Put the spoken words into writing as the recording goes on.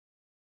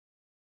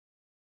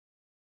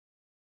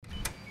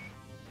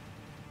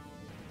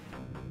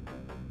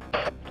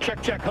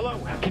Check, check. Hello.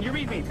 Can you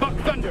read me? Buck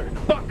Thunder.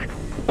 Buck.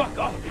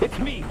 Oh, it's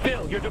me,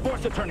 Phil, your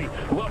divorce attorney.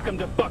 Welcome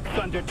to Buck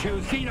Thunder 2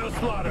 Xeno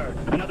Slaughter.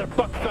 Another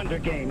Buck Thunder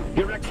game.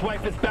 Your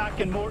ex-wife is back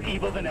and more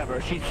evil than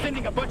ever. She's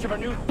sending a bunch of her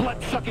new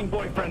blood-sucking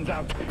boyfriends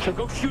out. So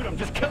go shoot them.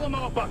 Just kill them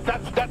all, Buck.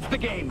 That's the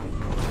game.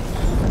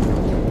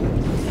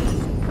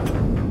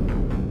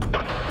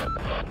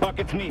 Buck,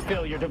 it's me,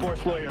 Phil, your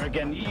divorce lawyer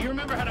again. You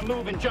remember how to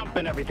move and jump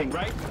and everything,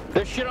 right?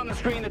 There's shit on the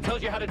screen that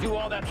tells you how to do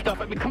all that stuff.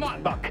 I mean, come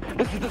on, Buck.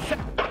 This is the set.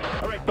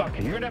 All right, Buck,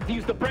 you're gonna have to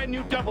use the brand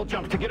new double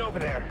jump to get over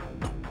there.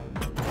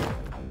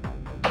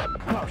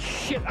 Oh,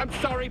 shit, I'm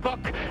sorry, Buck.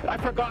 I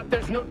forgot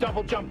there's no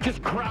double jump,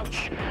 just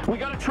crouch. We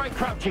gotta try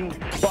crouching,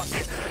 Buck.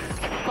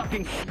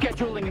 Fucking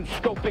scheduling and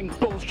scoping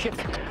bullshit.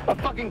 A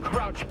fucking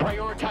crouch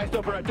prioritized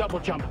over a double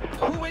jump.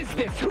 Who is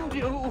this?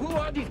 Who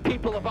are these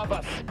people above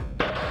us?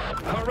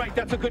 All right,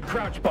 that's a good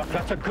crouch, Buck.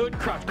 That's a good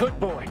crouch. Good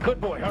boy,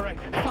 good boy. All right,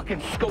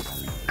 fucking scope.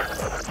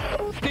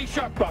 Stay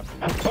sharp, Buck.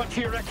 A bunch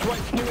of your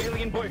ex-wife's new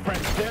alien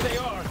boyfriends. There they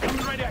are,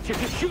 coming right at you.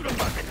 Just shoot them,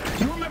 Buck.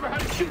 You remember how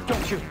to shoot,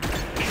 don't you?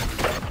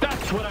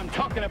 That's what I'm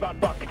talking about,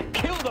 Buck.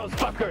 Kill those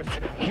fuckers.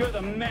 You're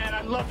the man.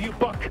 I love you,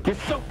 Buck. You're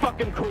so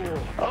fucking cool.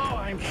 Oh,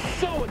 I'm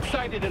so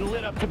excited and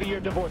lit up to be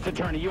your divorce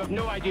attorney. You have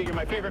no idea. You're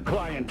my favorite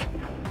client.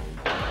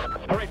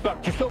 All right,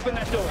 Buck, just open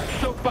that door. It's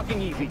so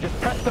fucking easy. Just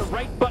press the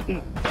right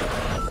button.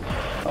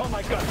 Oh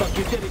my God, Buck,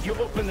 you did it. You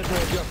opened the door.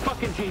 You're a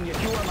fucking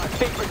genius. You are my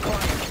favorite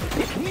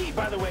client. It's me,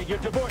 by the way, your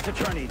divorce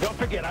attorney. Don't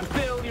forget, I'm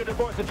Phil, your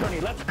divorce attorney.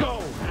 Let's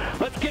go.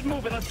 Let's get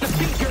moving. Let's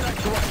defeat your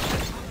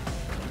ex-wife.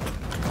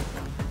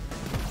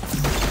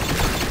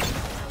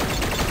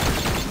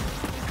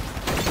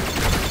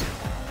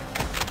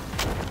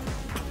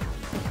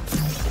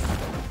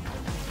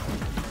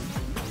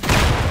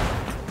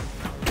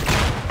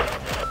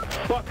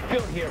 Buck,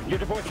 Phil here, your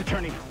divorce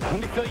attorney.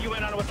 Let me fill you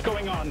in on what's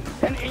going on.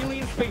 An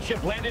alien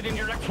spaceship landed in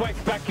your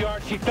ex-wife's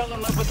backyard. She fell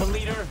in love with the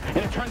leader, and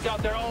it turns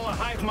out they're all a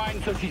hive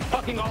mind, so she's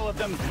fucking all of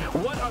them.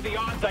 What are the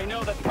odds? I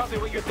know that's probably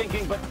what you're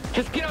thinking, but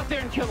just get out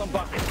there and kill them,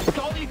 Buck. It's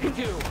all you can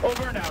do.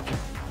 Over and out.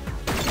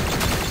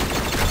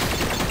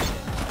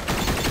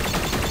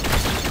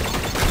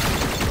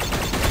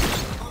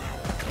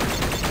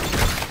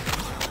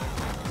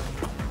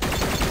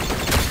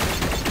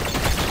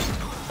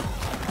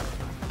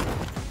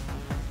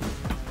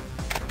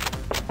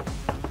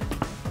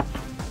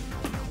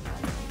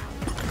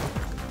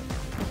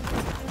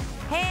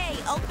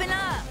 Open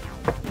up!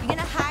 You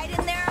gonna hide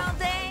in there all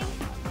day?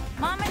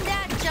 Mom and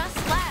Dad just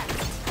left.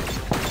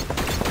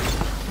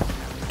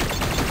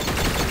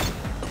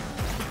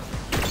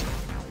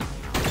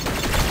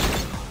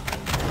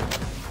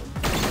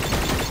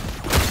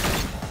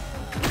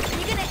 Are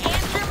you gonna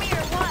answer me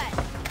or what?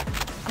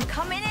 I'm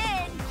coming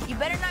in. You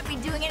better not be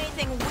doing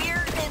anything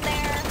weird in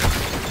there.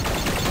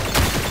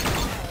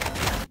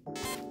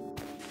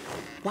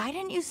 Why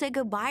didn't you say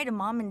goodbye to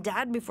Mom and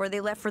Dad before they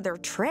left for their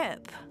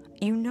trip?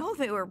 You know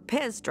they were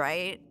pissed,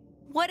 right?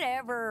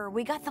 Whatever,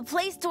 we got the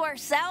place to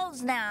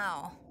ourselves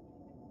now.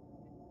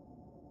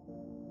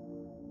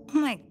 Oh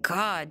my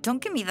God, don't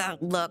give me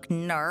that look,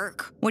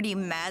 narc. What, are you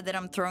mad that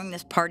I'm throwing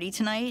this party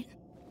tonight?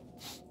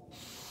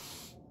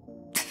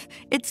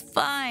 It's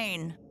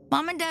fine.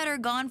 Mom and Dad are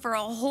gone for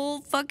a whole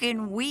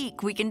fucking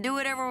week. We can do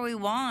whatever we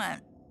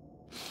want.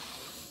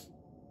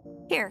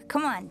 Here,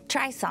 come on,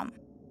 try some.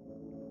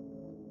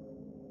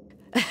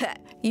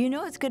 You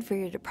know it's good for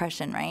your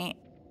depression, right?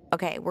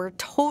 Okay, we're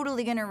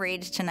totally gonna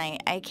rage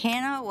tonight. I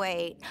cannot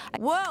wait.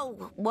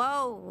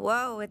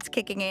 Whoa, it's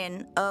kicking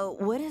in.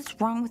 What is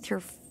wrong with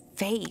your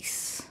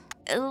face?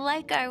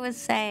 Like I was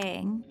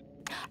saying,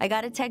 I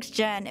gotta text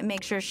Jen and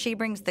make sure she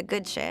brings the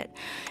good shit.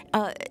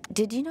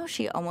 Did you know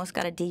she almost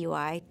got a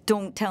DUI?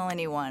 Don't tell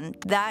anyone.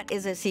 That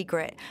is a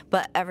secret,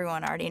 but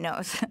everyone already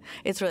knows.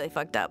 It's really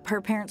fucked up. Her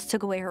parents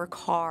took away her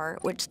car,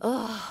 which,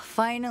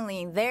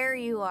 finally, there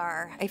you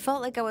are. I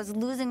felt like I was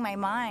losing my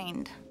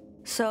mind.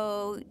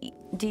 So,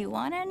 do you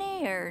want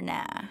any or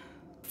nah?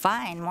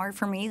 Fine, more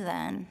for me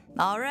then.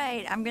 All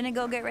right, I'm gonna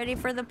go get ready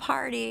for the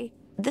party.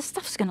 This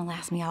stuff's gonna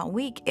last me all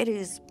week. It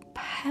is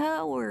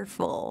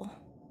powerful.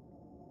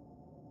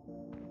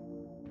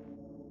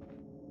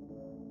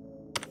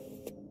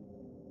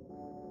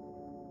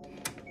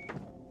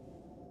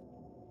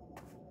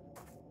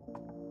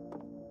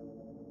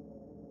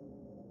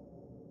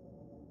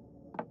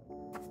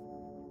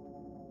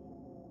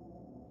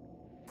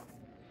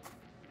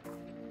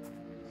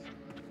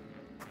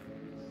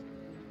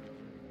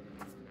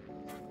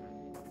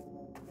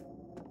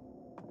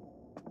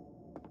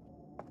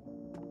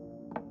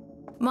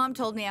 Mom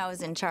told me I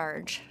was in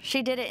charge.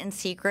 She did it in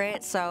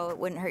secret so it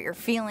wouldn't hurt your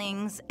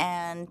feelings,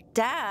 and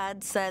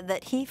Dad said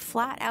that he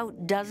flat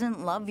out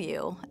doesn't love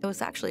you. It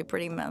was actually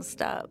pretty messed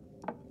up.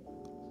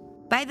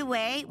 By the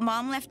way,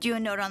 Mom left you a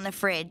note on the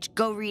fridge.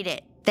 Go read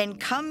it. Then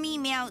come meet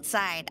me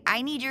outside.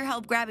 I need your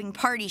help grabbing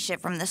party shit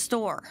from the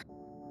store.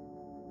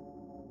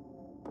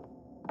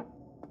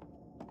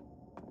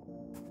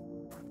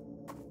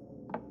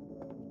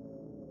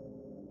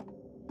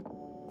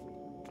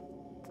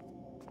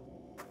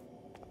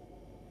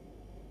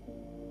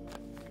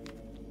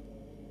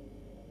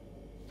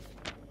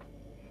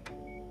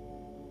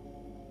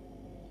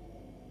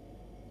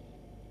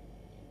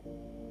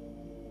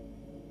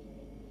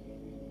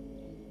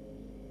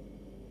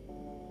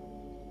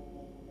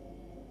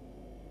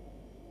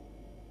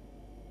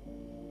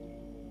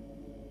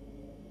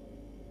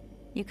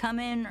 You come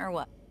in or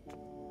what?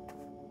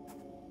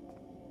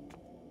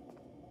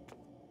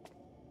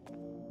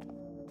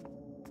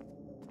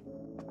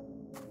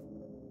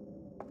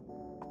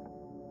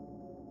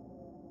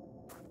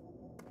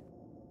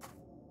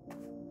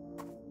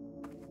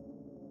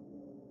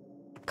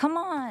 Come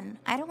on,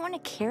 I don't want to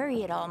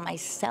carry it all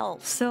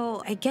myself,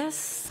 so I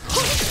guess...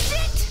 Holy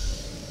shit!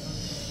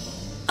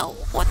 Oh,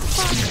 what the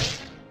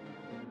fuck?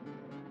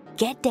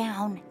 Get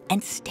down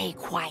and stay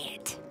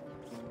quiet.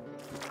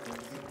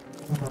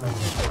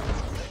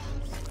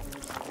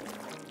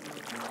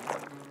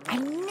 I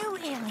knew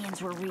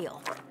aliens were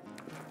real.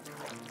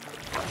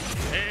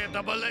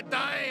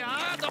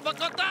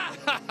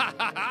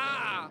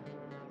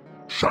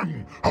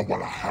 Shan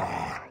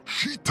hawalaha,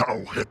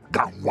 shitao het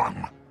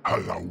gawang,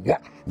 halawa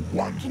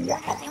wan Can you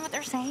waha. understand what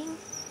they're saying?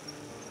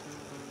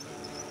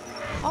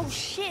 Oh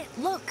shit,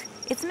 look,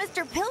 it's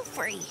Mr.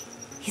 Pilfrey.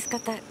 He's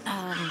got that,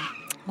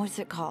 what's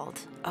it called?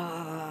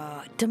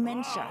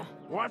 Dementia. Oh,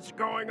 what's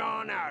going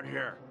on out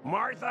here?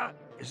 Martha,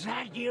 is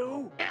that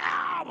you?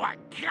 Oh my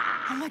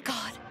God! Oh my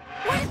god.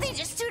 What did they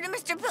just do to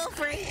Mr.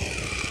 Pilfrey?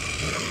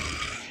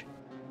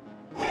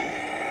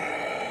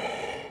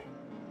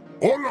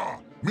 Hola,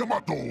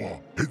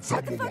 miamatoa, it's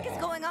What the fuck is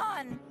going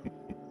on?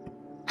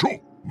 Cho,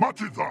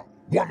 machiza,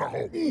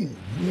 wanaho.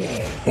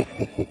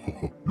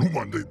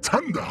 Lumande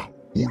tanda,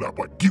 ula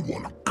bagiwa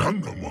na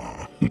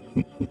kanama.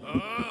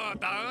 Oh,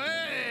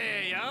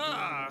 tae,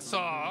 yeah. So,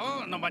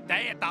 no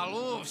matay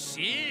talu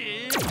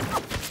si.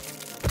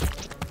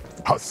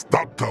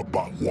 Hastata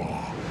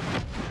bawa.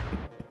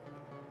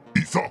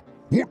 Isa,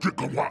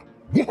 wotikawa,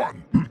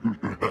 wuhan.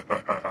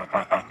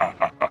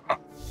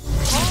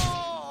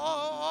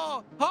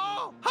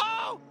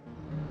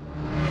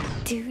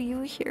 Do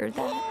you hear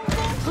that?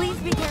 Please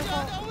be careful.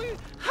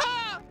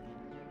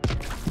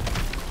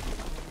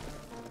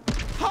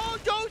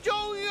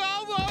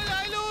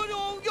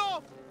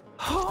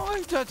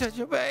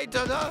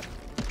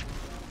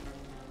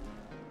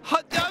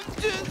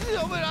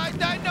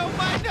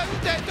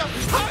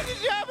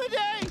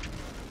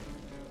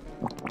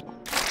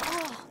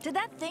 Oh, did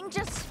that thing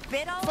just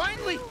spit all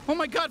Finally! over you? Oh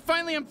my god,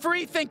 finally I'm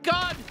free, thank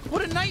God!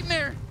 What a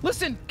nightmare!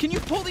 Listen, can you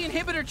pull the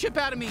inhibitor chip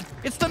out of me?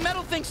 It's the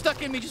metal thing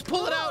stuck in me, just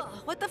pull it out!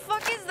 Ugh, what the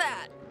fuck is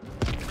that?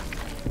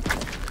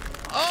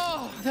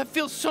 Oh, that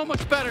feels so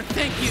much better,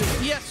 thank you.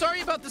 Yeah, sorry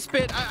about the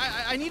spit.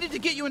 I needed to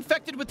get you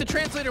infected with the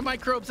translator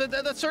microbes.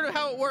 That's sort of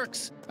how it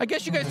works. I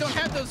guess you guys don't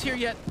have those here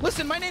yet.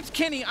 Listen, my name's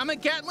Kenny. I'm a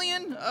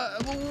Gatlian.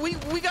 We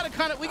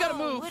gotta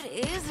move. What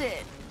is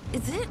it?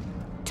 Is it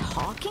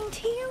talking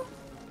to you?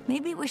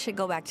 Maybe we should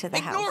go back to the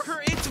house. Ignore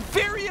her. It's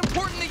very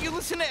important that you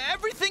listen to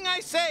everything I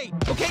say.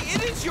 Okay,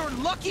 it is your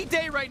lucky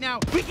day right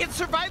now. We can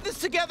survive this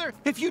together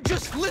if you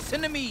just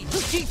listen to me.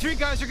 Those G3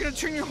 guys are gonna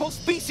turn your whole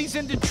species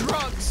into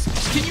drugs.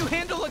 Can you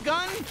handle a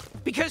gun?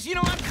 Because, you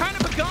know, I'm kind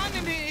of a gun,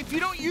 and if you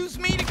don't use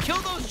me to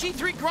kill those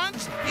G3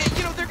 grunts,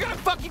 you know, they're gonna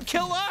fucking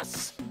kill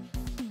us.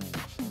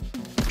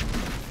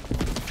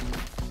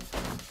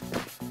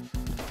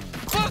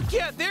 Fuck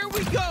yeah, there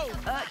we go.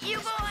 You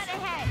go on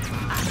ahead.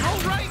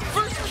 All right,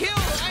 first kill.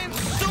 I am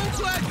so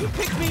glad you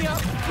picked me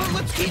up. But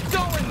let's keep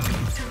going.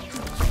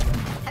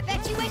 I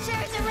bet you wish there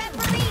was a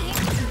referee.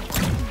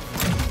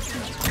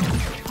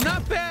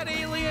 Not bad,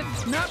 alien.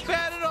 Not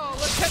bad at all.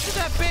 Let's head to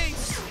that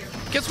base.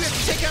 Guess we have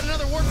to take out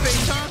another warp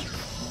base, huh?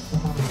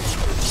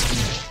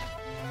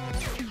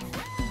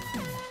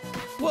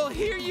 Well,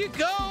 here you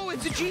go.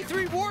 It's a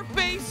G3 warp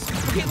base.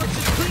 Okay, let's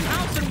just clean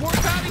house and warp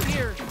out of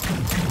here.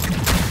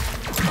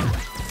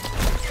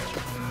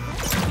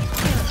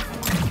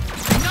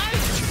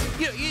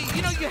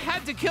 You know, you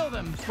had to kill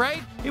them,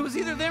 right? It was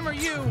either them or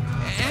you,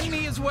 and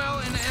me as well,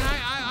 and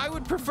I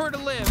would prefer to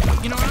live.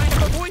 You know, I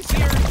have a voice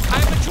here. I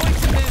have a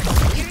choice in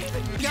this. You didn't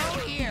even go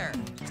here.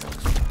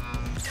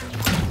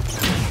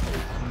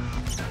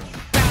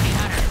 Bounty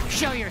hunter,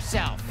 show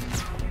yourself.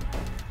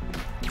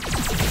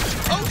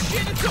 Oh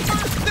shit, it's a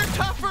burst! They're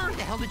tougher! Where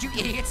the hell did you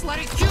idiots let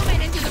a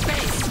human into the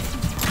base?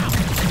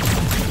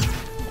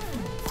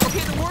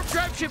 Okay, the warp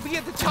drive should be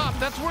at the top.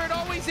 That's where it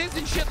always is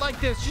in shit like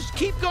this. Just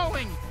keep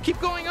going. Keep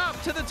going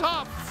up to the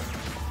top.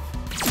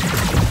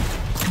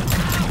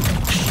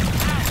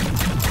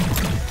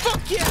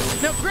 Fuck yeah!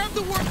 Now grab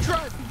the warp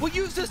drive. We'll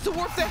use this to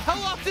warp the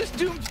hell off this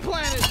doomed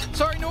planet.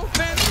 Sorry, no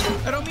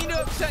offense. I don't mean to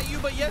upset you,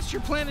 but yes,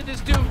 your planet is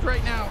doomed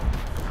right now.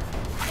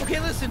 Okay,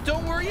 listen,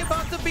 don't worry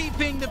about the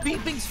beeping. The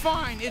beeping's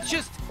fine.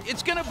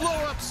 It's gonna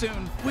blow up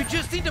soon. We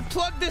just need to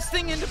plug this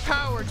thing into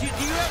power. Do you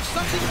have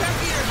something back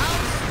at your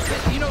house?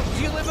 You know,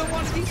 do you live in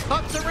one of these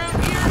huts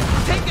around here?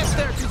 Take us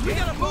there, because we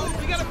gotta move.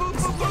 We gotta move.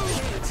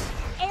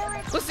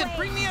 Listen,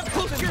 bring me up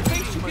close to your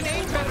face. You can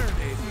aim better.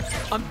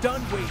 I'm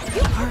done waiting.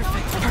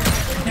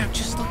 Perfect. Now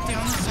just look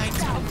down the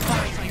sights. Oh,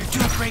 fine. You're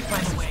doing great, by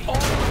the way. All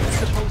it's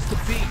supposed to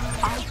be.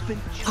 I've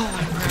been Oh,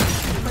 I'm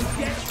proud. my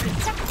destiny.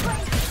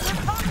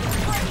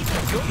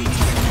 You need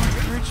some more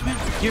encouragement?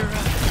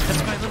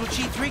 That's my little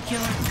G3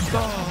 killer.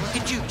 Oh, look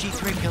at you,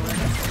 G3 killer.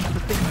 The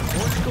thing my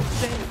horoscope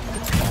said,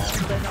 it's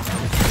all that I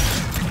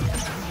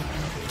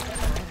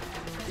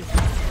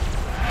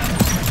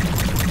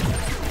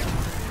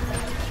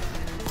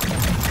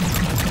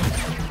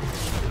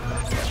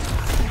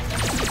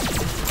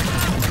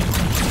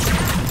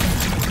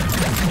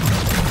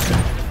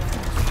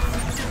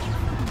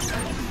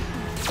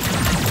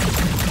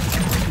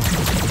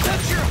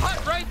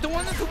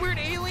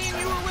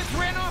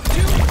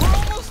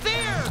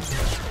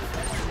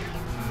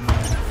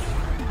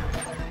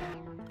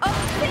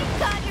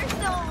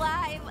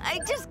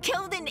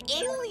killed an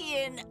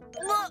alien.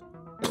 Look,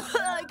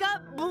 I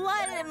got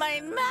blood in my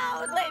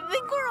mouth. I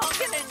think we're all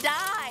gonna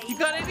die. You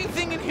got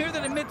anything in here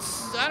that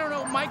emits, I don't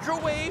know,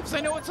 microwaves?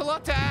 I know it's a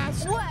lot to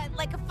ask. What,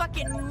 like a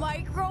fucking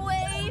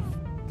microwave?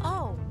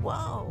 Oh,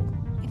 whoa.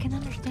 I can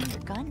understand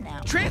your gun now.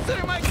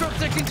 Translator microbes,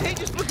 they're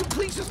contagious, but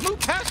please just move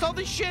past all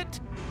this shit.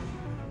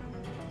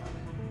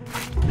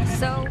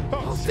 So,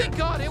 Oh, thank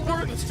God, it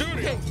worked.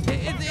 Okay,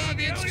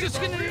 it's just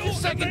gonna need a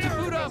second to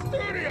boot up.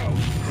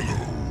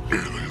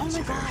 oh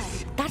my God,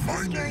 that's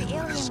the scary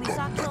alien we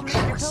saw kill Mr.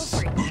 Charles,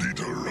 Pilfrey.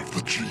 leader of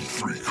the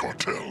G3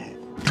 cartel.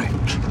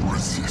 Don't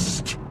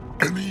resist.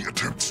 Any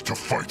attempts to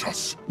fight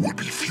us would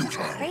be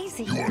futile.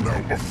 Crazy. You are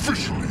now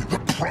officially the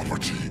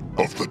property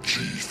of the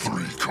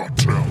G3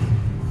 cartel.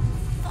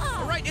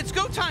 All right, it's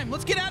go time.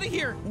 Let's get out of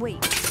here.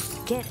 Wait,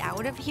 get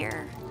out of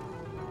here?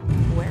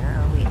 Where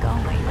are we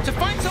going? To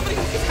find somebody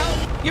who can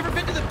help. You ever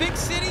been to the big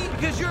city?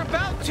 Because you're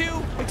about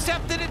to,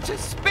 except that it's a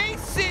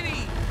space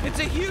city. It's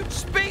a huge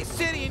space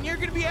city, and you're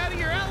gonna be out of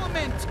your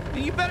element.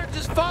 And you better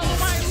just follow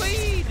my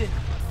lead.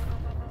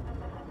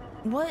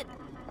 What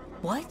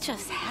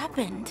just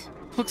happened?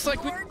 Looks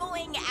like We're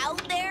going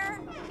out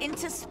there?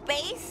 Into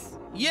space?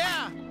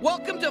 Yeah,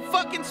 welcome to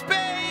fucking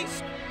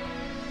space.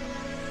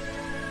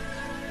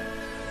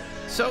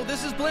 So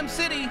this is Blim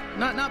City.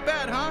 Not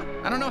bad, huh?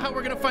 I don't know how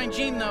we're gonna find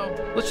Gene though.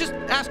 Let's just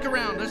ask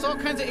around. There's all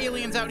kinds of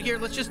aliens out here.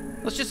 Let's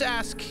just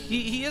ask.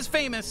 He is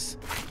famous.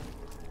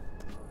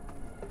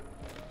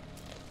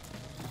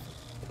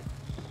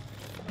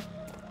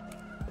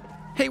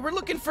 Hey, we're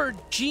looking for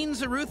Gene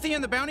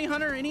Zaruthian, the bounty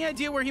hunter. Any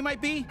idea where he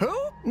might be? Who?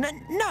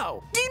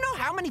 No. Do you know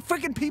how many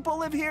freaking people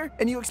live here?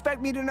 And you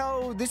expect me to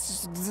know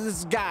this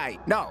guy?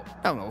 No,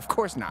 of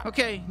course not.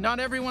 Okay, not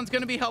everyone's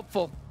gonna be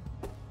helpful.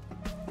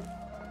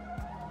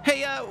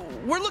 Hey,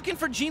 we're looking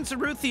for Gene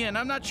Zaruthian.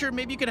 I'm not sure,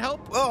 maybe you could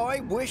help? Oh, I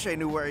wish I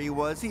knew where he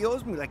was. He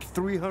owes me like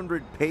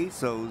 300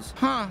 pesos.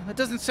 Huh, that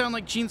doesn't sound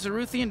like Gene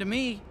Zaruthian to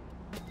me.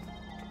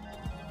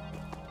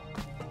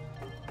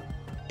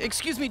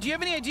 Excuse me, do you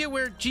have any idea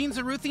where Gene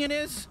Zaruthian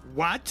is?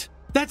 What?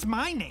 That's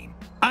my name.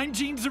 I'm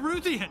Gene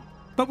Zaruthian.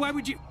 But why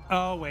would you...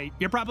 Oh, wait.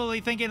 You're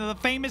probably thinking of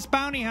the famous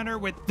bounty hunter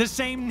with the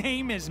same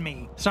name as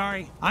me.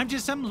 Sorry, I'm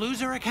just some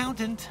loser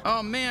accountant.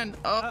 Oh, man.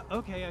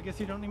 Okay, I guess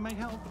you don't need my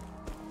help.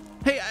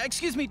 Hey,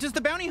 excuse me, does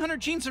the bounty hunter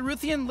Gene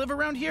Zaruthian live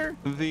around here?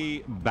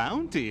 The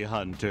bounty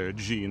hunter,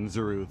 Gene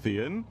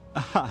Zaruthian?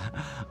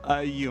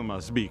 You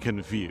must be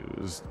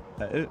confused.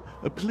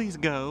 Please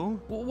go.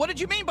 What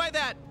did you mean by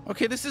that?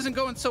 Okay, this isn't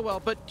going so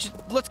well, but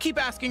let's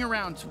keep asking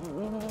around.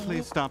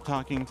 Please stop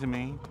talking to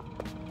me.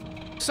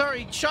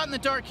 Sorry, shot in the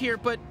dark here,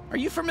 but are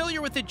you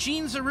familiar with the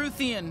Gene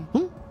Zaruthian?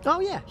 Oh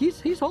yeah,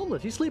 he's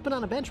homeless. He's sleeping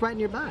on a bench right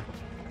nearby.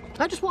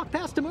 I just walked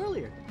past him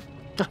earlier.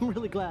 I'm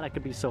really glad I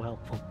could be so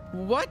helpful.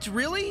 What?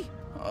 Really?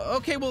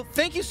 Okay, well,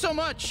 thank you so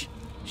much.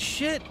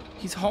 Shit,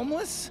 he's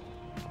homeless?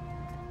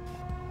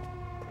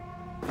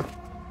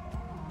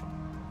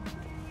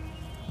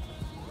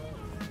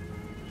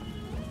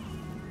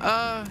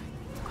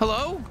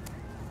 Hello?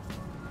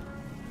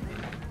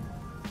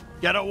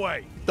 Get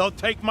away. Don't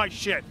take my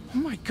shit. Oh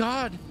my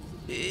God.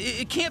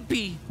 It can't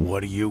be. What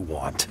do you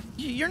want?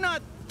 You're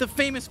not the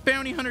famous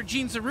bounty hunter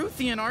Gene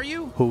Zaruthian, are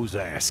you? Who's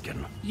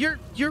asking? You're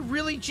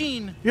really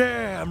Gene.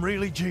 Yeah, I'm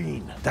really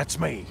Gene. That's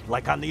me,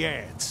 like on the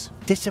ads.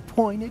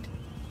 Disappointed?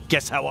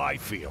 Guess how I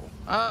feel.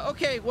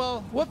 Okay,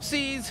 well,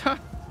 whoopsies.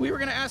 We were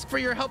gonna ask for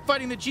your help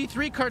fighting the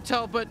G3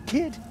 cartel, but...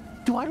 Kid,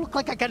 do I look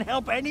like I can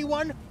help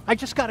anyone? I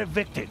just got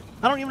evicted.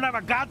 I don't even have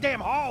a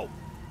goddamn home.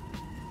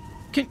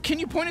 Can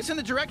you point us in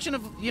the direction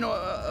of, you know,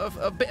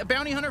 a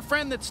bounty hunter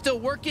friend that's still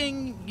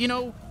working, you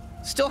know,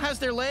 still has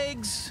their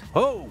legs?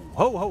 Ho,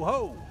 ho, ho,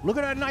 ho. Look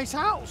at that nice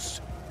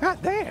house. God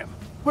damn.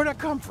 Where'd that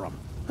come from?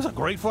 That's a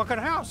great fucking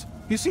house.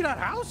 You see that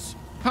house?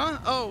 Huh?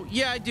 Oh,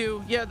 yeah, I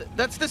do. Yeah,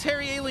 that's this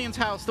hairy alien's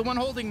house, the one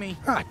holding me.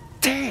 God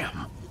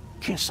damn.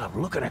 Can't stop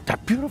looking at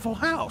that beautiful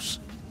house.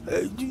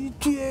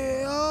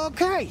 Yeah,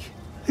 okay.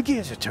 The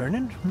gears are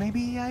turning.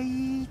 Maybe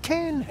I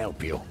can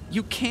help you.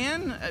 You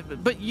can?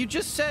 But you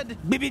just said...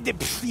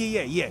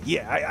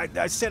 Yeah.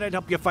 I said I'd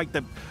help you fight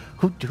the...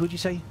 Who'd you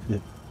say?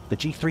 The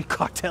G3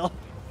 cartel?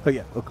 Oh,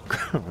 yeah.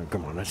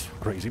 Come on, that's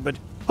crazy, but...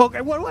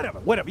 Okay,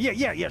 whatever.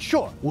 Yeah,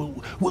 sure.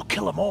 We'll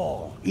kill them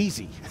all.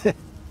 Easy.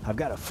 I've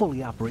got a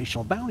fully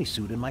operational bounty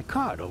suit in my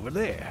cart over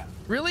there.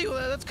 Really?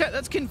 Well,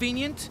 that's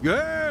convenient.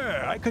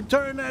 Yeah, I could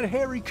turn that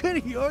hairy kid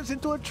of yours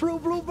into a true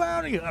blue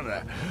bounty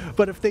hunter.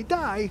 But if they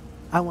die,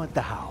 I want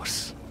the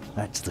house.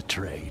 That's the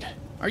trade.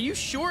 Are you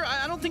sure?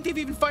 I don't think they've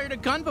even fired a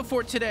gun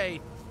before today.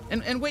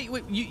 And wait,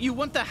 you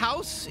want the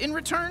house in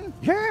return?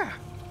 Yeah.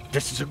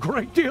 This is a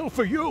great deal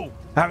for you.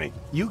 I mean,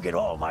 you get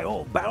all my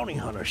old bounty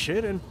hunter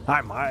shit, and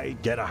I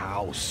might get a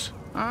house.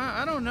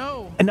 I don't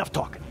know. Enough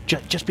talking.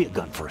 Just be a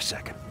gun for a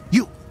second.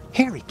 You,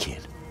 hairy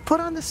kid, put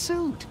on the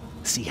suit.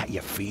 See how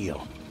you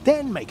feel.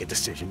 Then make a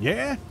decision,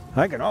 yeah?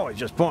 I can always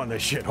just pawn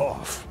this shit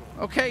off.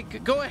 Okay,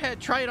 go ahead.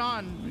 Try it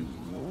on.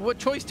 What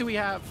choice do we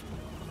have?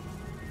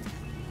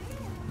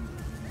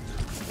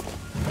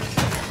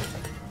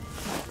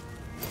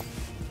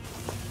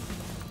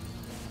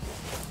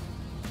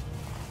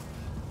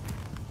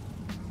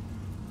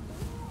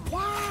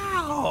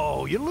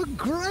 you look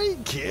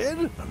great,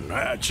 kid.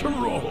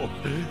 Natural.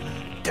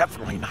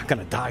 Definitely not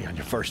gonna die on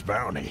your first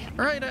bounty.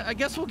 All right, I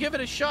guess we'll give it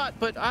a shot,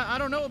 but I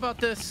don't know about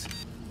this.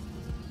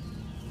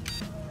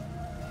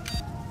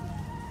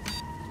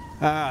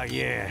 Ah,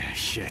 yeah,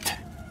 shit.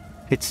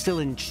 It's still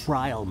in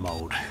trial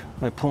mode.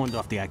 I pawned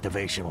off the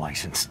activation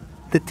license.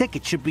 The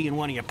ticket should be in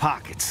one of your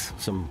pockets.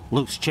 Some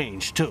loose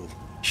change, too.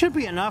 Should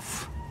be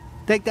enough.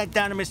 Take that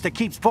down to Mr.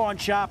 Keep's pawn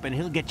shop and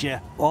he'll get you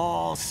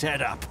all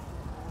set up.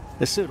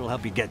 The suit will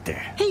help you get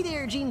there. Hey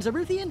there, Gene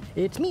Zaruthian.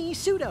 It's me,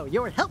 Pseudo,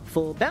 your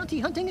helpful bounty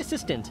hunting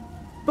assistant.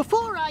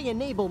 Before I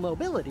enable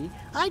mobility,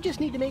 I just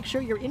need to make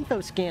sure your info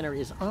scanner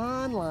is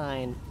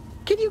online.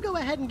 Can you go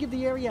ahead and give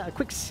the area a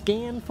quick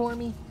scan for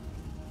me?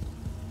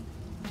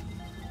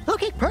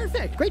 Okay,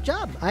 perfect. Great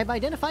job. I've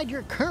identified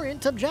your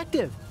current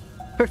objective.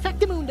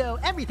 Perfectamundo,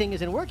 everything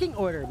is in working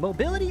order.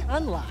 Mobility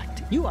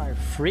unlocked. You are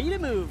free to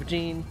move,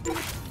 Gene.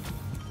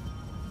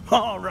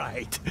 All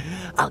right.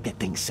 I'll get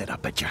things set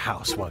up at your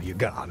house while you're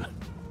gone.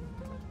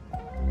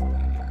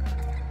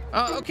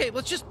 Okay,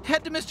 let's just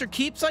head to Mr.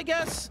 Keep's, I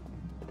guess.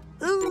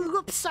 Ooh,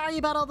 oops, sorry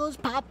about all those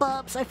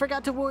pop-ups. I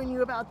forgot to warn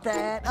you about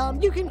that.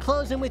 You can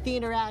close them with the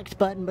interact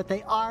button, but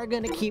they are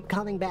gonna keep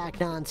coming back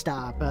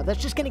nonstop.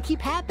 That's just gonna keep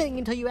happening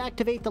until you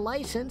activate the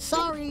license.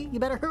 Sorry, you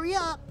better hurry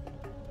up.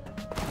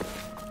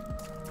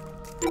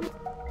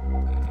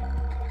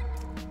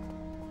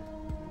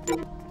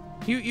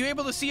 You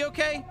able to see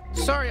okay?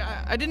 Sorry,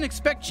 I didn't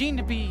expect Gene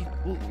to be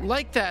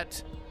like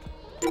that.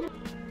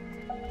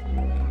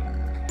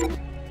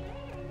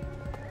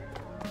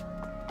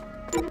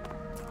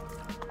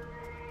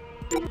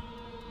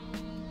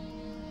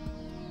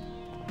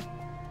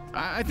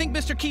 I think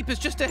Mr. Keep is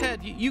just ahead.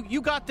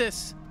 You got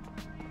this.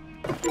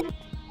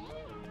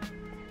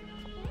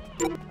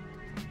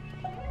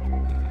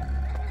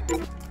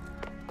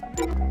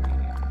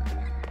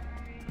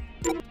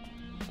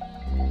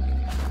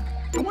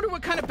 I wonder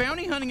what kind of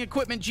bounty hunting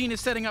equipment Gene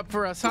is setting up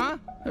for us, huh?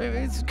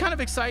 It's kind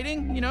of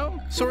exciting, you know?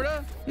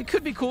 Sorta. It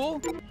could be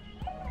cool.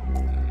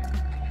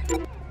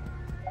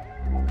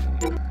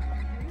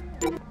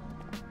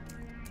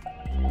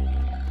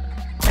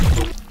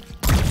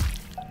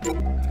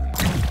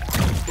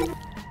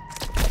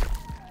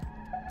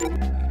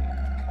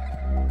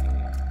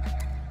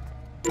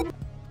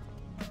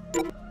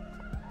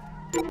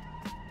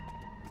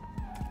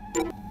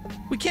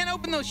 We can't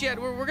open those yet.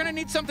 We're gonna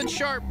need something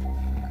sharp.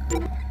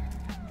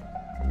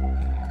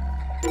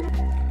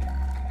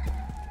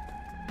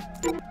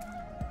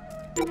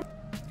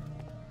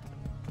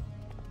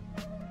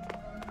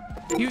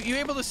 You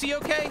able to see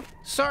okay?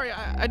 Sorry,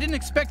 I didn't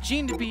expect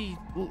Gene to be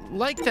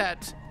like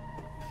that.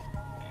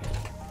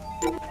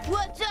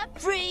 What's up,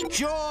 freak?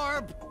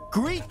 Jorb!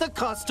 Greet the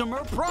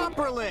customer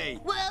properly!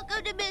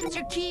 Welcome to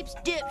Mr. Keep's,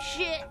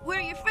 dipshit.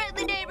 We're your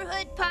friendly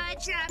neighborhood pawn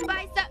shop.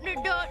 Buy something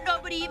or don't,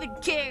 nobody even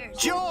cares.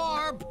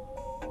 Jorb!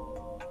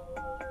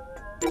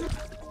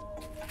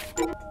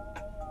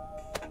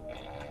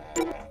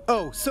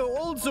 Oh, so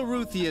old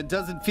Zaruthian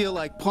doesn't feel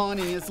like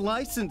pawning his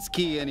license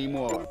key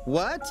anymore.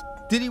 What?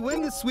 Did he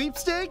win the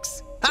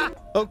sweepstakes? Ha!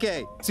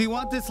 Okay, so you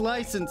want this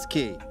license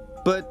key.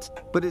 But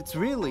it's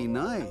really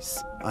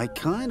nice. I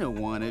kinda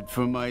want it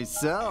for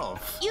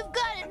myself. You've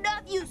got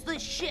enough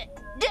useless shit,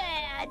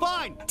 Dad!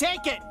 Fine,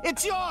 take it!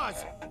 It's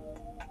yours!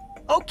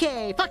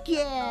 Okay, fuck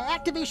yeah!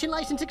 Activation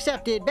license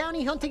accepted.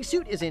 Bounty hunting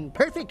suit is in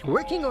perfect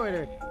working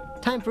order.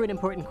 Time for an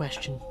important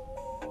question.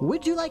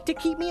 Would you like to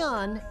keep me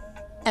on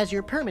as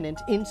your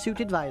permanent in-suit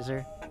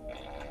advisor?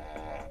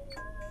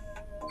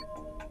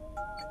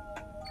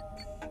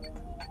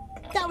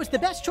 That was the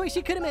best choice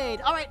you could have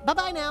made. All right,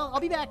 bye-bye now. I'll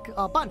be back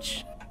a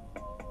bunch.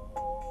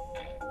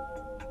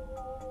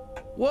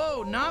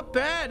 Whoa, not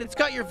bad. It's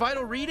got your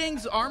vital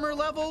readings, armor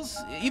levels,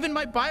 even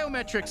my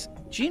biometrics.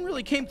 Gene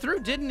really came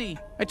through, didn't he?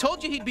 I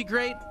told you he'd be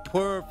great.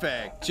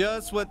 Perfect.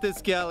 Just what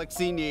this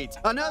galaxy needs.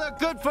 Another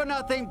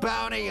good-for-nothing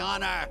bounty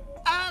hunter.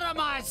 Out of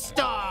my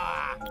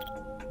store!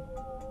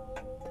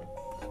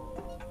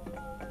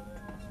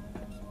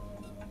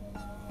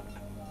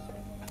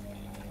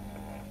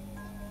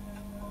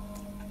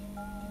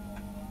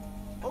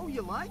 Oh,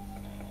 you like?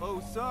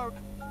 Oh,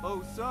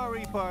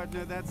 sorry,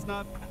 partner, that's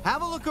not...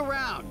 Have a look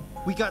around.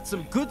 We got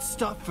some good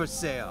stuff for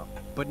sale.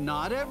 But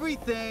not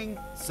everything.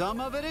 Some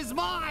of it is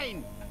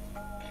mine.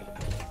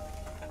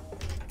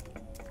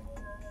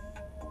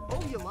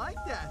 Oh, you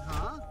like that,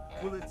 huh?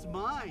 Well, it's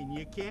mine.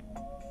 You can't...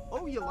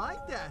 Oh, you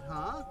like that,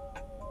 huh?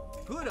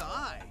 Good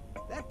eye.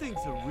 That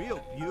thing's a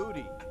real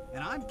beauty.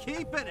 And I'm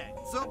keeping it.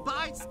 So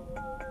buy...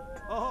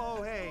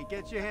 Oh, hey,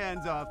 get your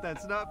hands off.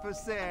 That's not for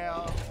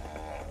sale.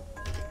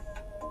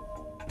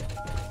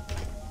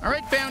 All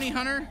right, bounty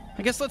hunter.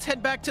 I guess let's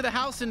head back to the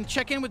house and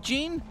check in with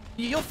Gene.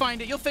 You'll find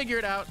it. You'll figure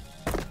it out.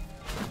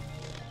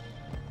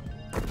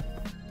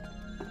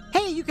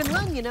 Hey, you can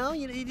run, you know.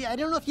 I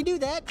don't know if you do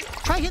that.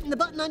 Try hitting the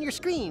button on your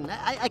screen.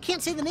 I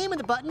can't say the name of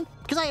the button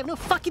because I have no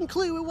fucking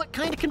clue what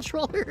kind of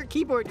controller or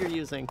keyboard you're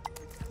using.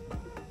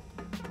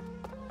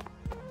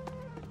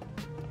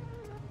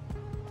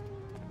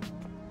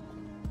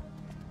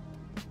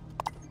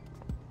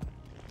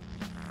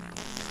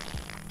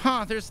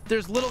 Huh,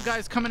 there's little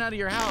guys coming out of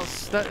your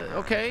house. That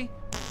okay?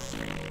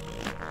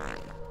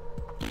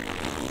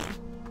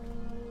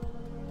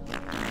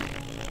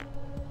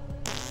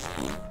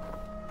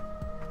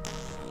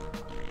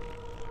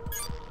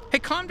 Hey,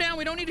 calm down.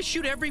 We don't need to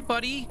shoot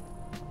everybody.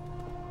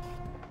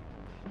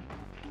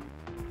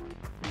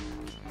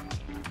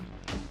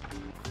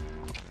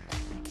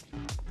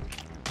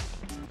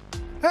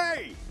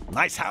 Hey,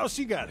 nice house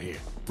you got here.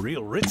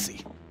 Real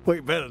ritzy. Way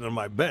better than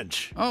my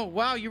bench. Oh,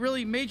 wow, you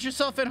really made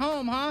yourself at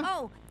home, huh?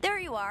 Oh, there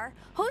you are.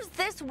 Who's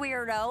this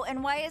weirdo,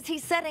 and why is he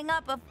setting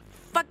up a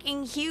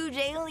fucking huge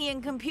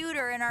alien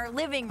computer in our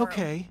living room?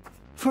 Okay,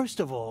 first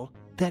of all,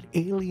 that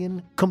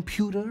alien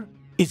computer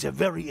is a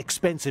very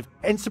expensive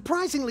and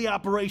surprisingly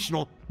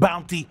operational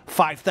Bounty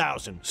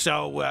 5000.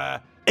 So,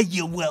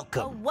 you're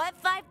welcome. A what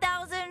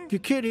 5,000? Your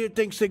kid here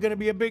thinks they're gonna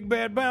be a big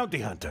bad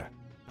bounty hunter.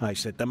 I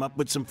set them up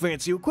with some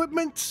fancy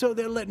equipment, so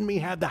they're letting me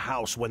have the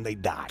house when they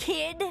die.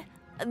 Kid?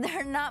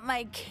 They're not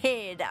my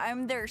kid.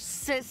 I'm their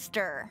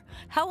sister.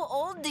 How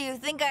old do you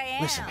think I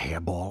am? Listen,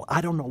 Hairball, I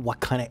don't know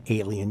what kind of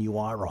alien you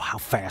are or how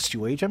fast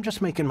you age. I'm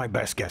just making my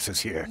best guesses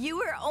here. You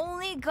were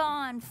only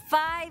gone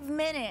 5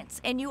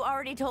 minutes, and you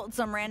already told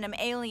some random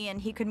alien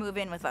he could move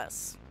in with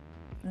us.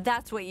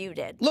 That's what you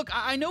did. Look,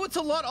 I know it's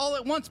a lot all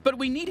at once, but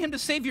we need him to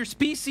save your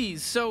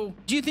species, so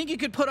do you think you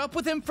could put up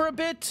with him for a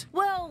bit?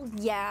 Well,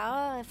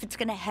 yeah, if it's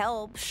gonna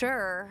help,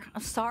 sure.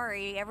 I'm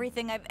sorry,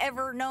 everything I've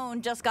ever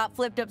known just got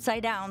flipped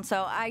upside down,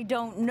 so I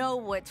don't know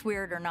what's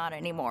weird or not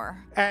anymore.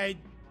 I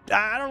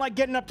don't like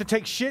getting up to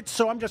take shit,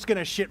 so I'm just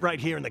gonna shit right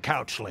here in the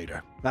couch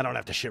later. I don't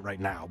have to shit right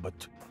now,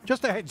 but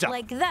just a heads up.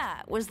 Like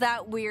that. Was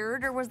that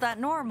weird or was that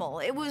normal?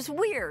 It was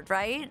weird,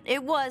 right?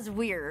 It was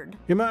weird.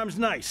 Your mom's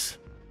nice.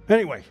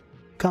 Anyway,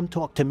 come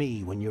talk to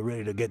me when you're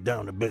ready to get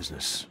down to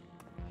business.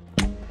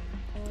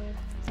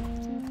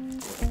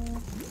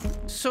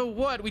 So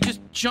what, we just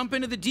jump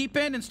into the deep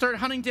end and start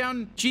hunting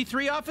down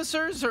G3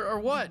 officers, or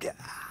what?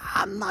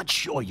 I'm not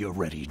sure you're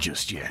ready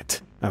just yet.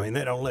 I mean,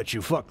 they don't let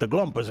you fuck the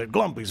Glumpers at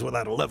Glumpies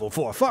without a level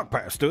 4 fuck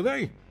pass, do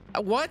they?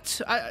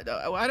 What?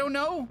 I don't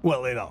know.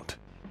 Well, they don't.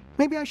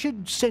 Maybe I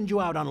should send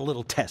you out on a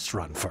little test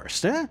run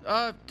first, eh?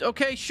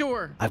 Okay,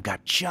 sure. I've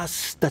got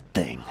just the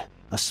thing.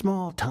 A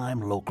small-time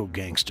local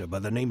gangster by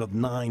the name of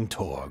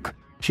TORG.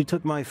 She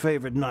took my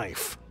favorite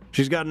knife.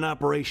 She's got an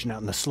operation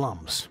out in the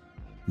slums.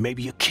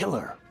 Maybe you kill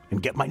her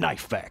and get my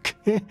knife back.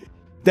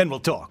 Then we'll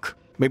talk.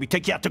 Maybe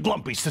take you out to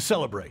Glumpies to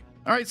celebrate.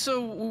 All right,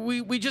 so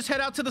we just head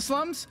out to the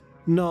slums?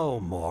 No,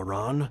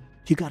 moron.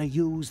 You gotta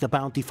use the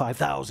Bounty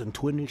 5000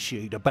 to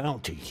initiate a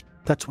bounty.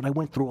 That's what I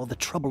went through all the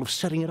trouble of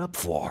setting it up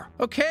for.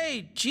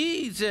 Okay,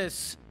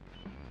 Jesus.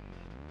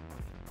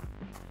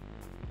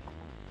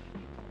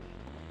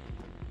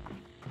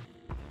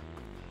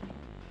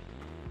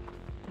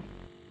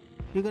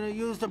 You gonna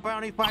use the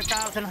Bounty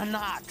 5000 or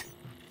not?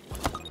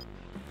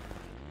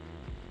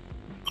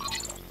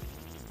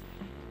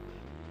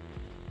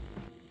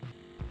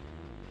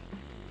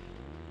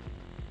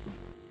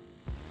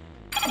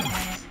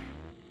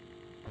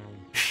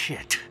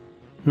 Shit.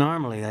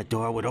 Normally that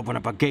door would open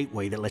up a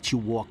gateway that lets you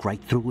walk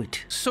right through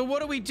it. So what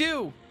do we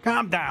do?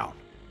 Calm down.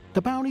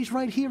 The bounty's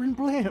right here in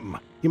Blim.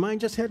 You mind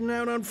just heading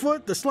out on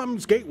foot? The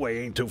slums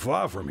gateway ain't too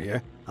far from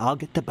here. I'll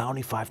get the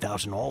Bounty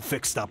 5000 all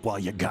fixed up while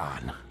you're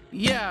gone.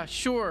 Yeah,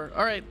 sure.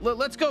 All right,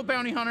 let's go,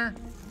 Bounty Hunter.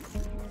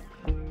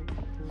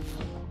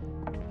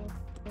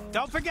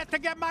 Don't forget to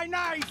get my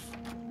knife!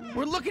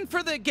 We're looking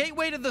for the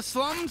gateway to the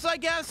slums, I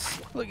guess?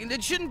 Look,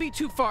 it shouldn't be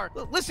too far.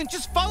 Listen,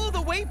 just follow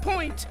the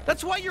waypoint.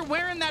 That's why you're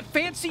wearing that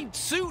fancy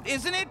suit,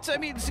 isn't it? I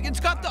mean,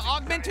 it's got the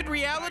augmented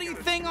reality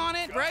thing on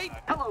it, right?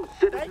 Hello,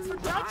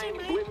 citizens. I'm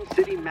Twin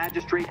City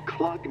Magistrate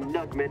Clug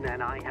Nugman,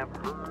 and I have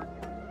heard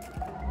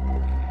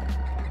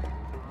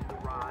the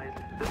rise.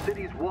 The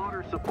city's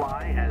water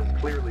supply has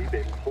clearly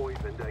been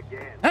poisoned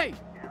again. Hey,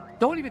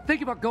 don't even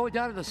think about going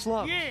down to the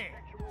slums. Yeah,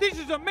 this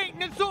is a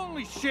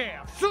maintenance-only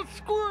shaft, so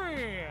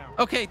scram!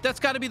 Okay, that's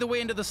got to be the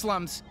way into the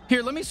slums.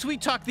 Here, let me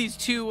sweet talk these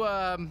two,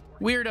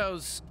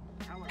 weirdos.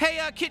 Hey,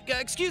 kid,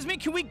 excuse me,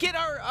 can we get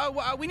our,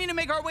 we need to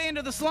make our way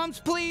into the slums,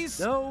 please?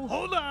 No.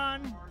 Hold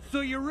on.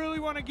 So you really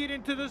want to get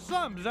into the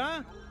slums,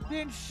 huh?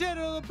 Then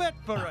settle a bet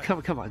for us.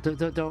 Come on,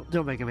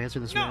 don't make him answer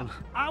this, man.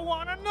 I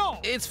want to know.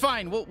 It's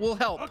fine, we'll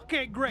help.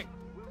 Okay, great.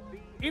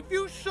 If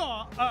you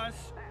saw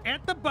us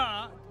at the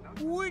bar,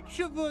 which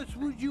of us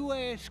would you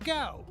ask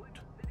out?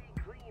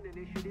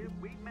 Initiative,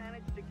 we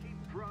managed to keep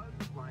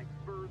drugs like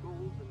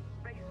Virgils and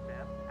space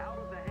meth out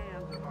of the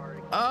hands of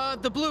our...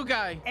 the blue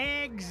guy.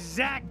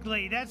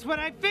 Exactly. That's what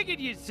I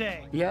figured you'd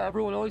say. Yeah,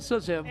 everyone always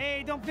says him.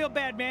 Hey, don't feel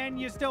bad, man.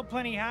 You're still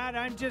plenty hot.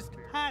 I'm just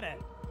hotter.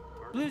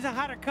 Blue's a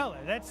hotter color.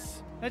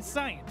 That's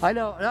science. I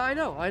know.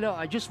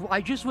 I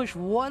just wish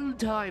one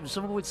time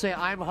someone would say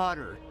I'm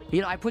hotter.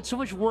 You know, I put so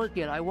much work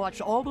in. I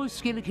watched all those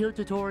skincare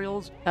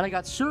tutorials, and I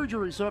got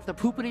surgery, so I don't have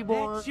to poop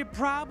anymore. That's your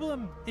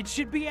problem. It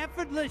should be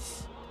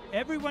effortless.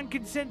 Everyone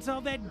can sense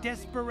all that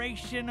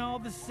desperation, all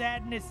the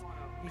sadness.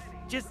 It's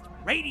just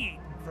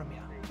radiating from you.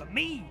 But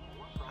me,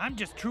 I'm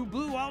just true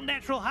blue, all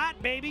natural hot,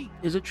 baby.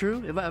 Is it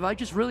true? Am I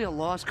just really a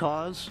lost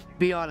cause?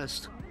 Be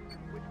honest.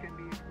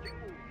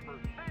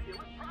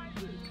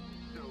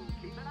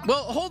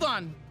 Well, hold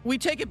on. We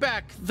take it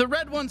back. The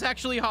red one's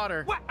actually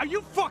hotter. What? Are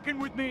you fucking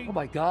with me? Oh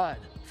my god.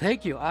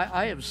 Thank you.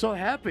 I am so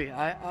happy.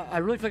 I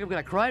really think I'm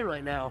gonna cry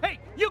right now. Hey,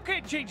 you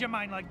can't change your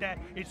mind like that.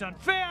 It's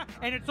unfair,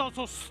 and it's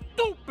also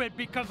stupid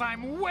because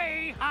I'm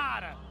way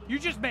hotter. You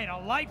just made a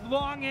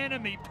lifelong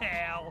enemy,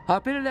 pal.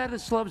 Hop in and out of the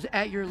slums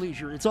at your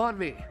leisure. It's on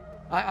me.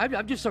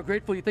 I'm just so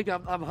grateful you think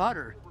I'm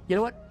hotter. You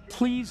know what?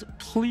 Please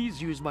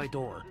use my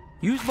door.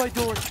 Use my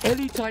door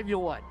anytime you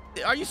want.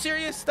 Are you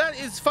serious? That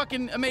is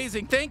fucking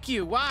amazing. Thank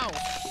you. Wow.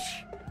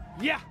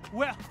 Yeah,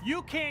 well,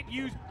 you can't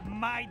use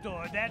my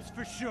door, that's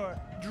for sure.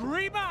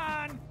 Dream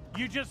on!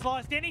 You just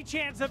lost any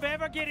chance of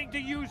ever getting to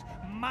use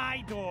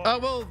my door. Oh,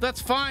 well, that's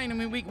fine. I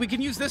mean, we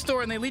can use this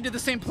door and they lead to the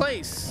same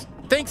place.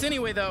 Thanks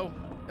anyway, though.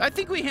 I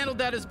think we handled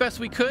that as best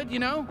we could, you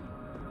know?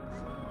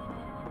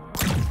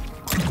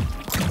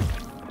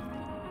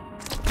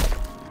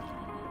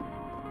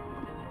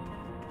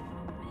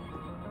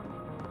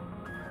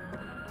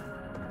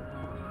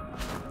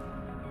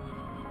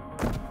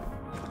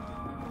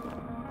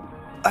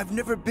 I've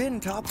never been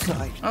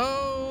topside.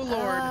 Oh,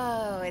 Lord.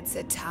 Oh, it's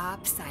a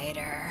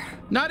topsider.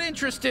 Not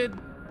interested.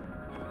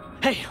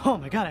 Hey, oh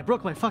my god, I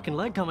broke my fucking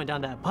leg coming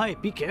down that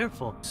pipe. Be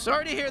careful.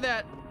 Sorry to hear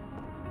that.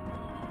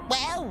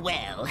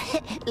 Well,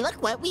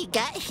 look what we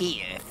got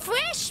here.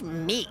 Fresh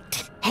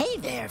meat. Hey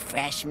there,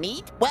 fresh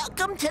meat.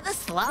 Welcome to the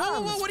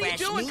slums, Whoa, what are you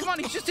doing? Come on,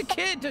 he's just a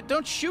kid.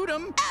 Don't shoot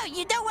him. Oh,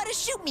 you don't want to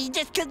shoot me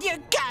just because your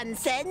gun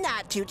said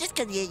not to, just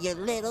because you're your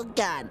little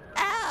gun.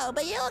 Oh,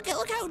 but you look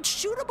how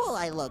shootable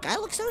I look. I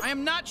look so... I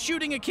am not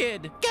shooting a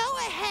kid. Go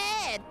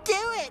ahead, do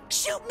it.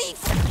 Shoot me.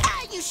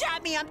 You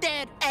shot me, I'm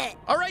dead.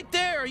 All right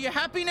there, are you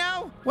happy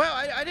now? Wow,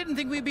 I didn't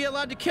think we'd be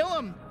allowed to kill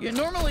him.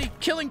 Normally,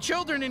 killing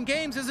children in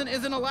games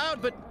isn't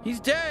allowed, but he's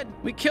dead.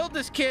 We killed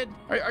this kid.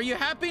 Are you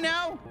happy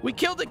now? We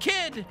killed a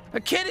kid. A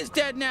kid is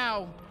dead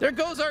now. There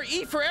goes our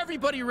E for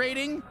everybody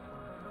rating.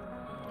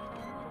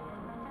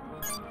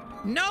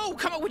 No,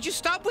 come on, would you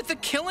stop with the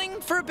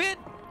killing for a bit?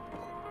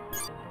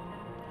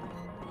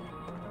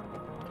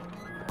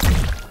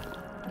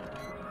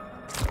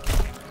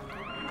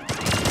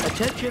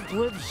 Attention,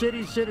 Twin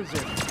City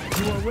citizens.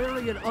 You are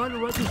wearing an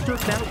unregistered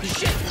bounty.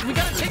 Shit, we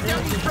gotta take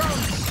down these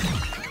drones.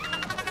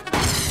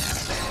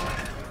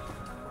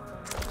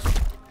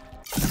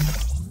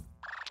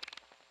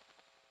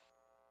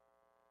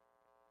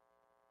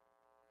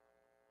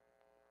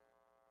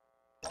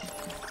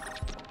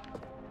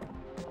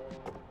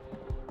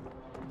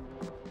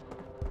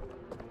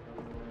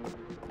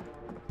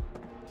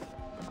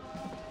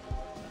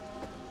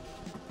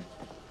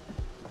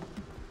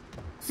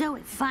 So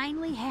it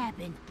finally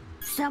happened.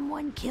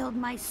 Someone killed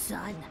my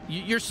son.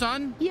 Your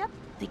son? Yep,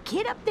 the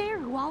kid up there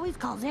who always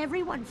calls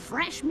everyone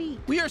fresh meat.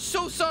 We are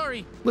so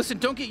sorry. Listen,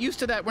 don't get used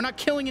to that. We're not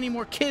killing any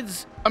more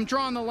kids. I'm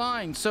drawing the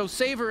line, so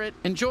savor it,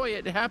 enjoy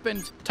it. It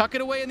happened. Tuck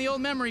it away in the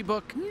old memory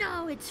book.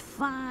 No, it's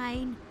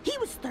fine. He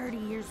was 30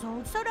 years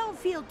old, so don't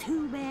feel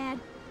too bad.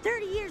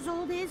 30 years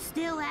old is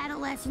still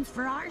adolescence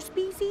for our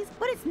species,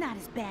 but it's not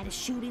as bad as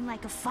shooting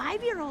like a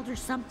 5-year-old or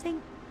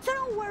something. So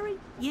don't worry,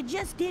 you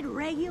just did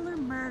regular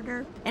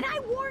murder. And I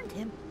warned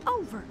him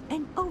over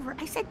and over.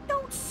 I said,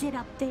 don't sit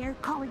up there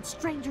calling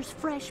strangers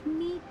fresh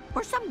meat,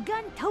 or some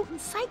gun-toting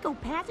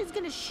psychopath is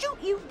gonna shoot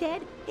you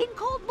dead in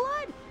cold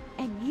blood.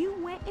 And you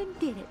went and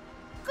did it.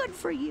 Good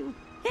for you.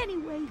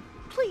 Anyway,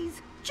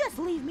 please, just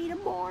leave me to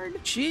mourn.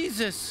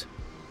 Jesus.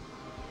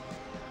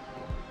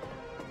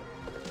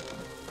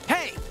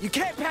 Hey, you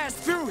can't pass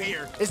through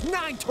here. It's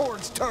 9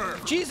 TORG's turn.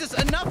 Jesus,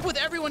 enough with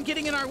everyone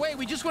getting in our way.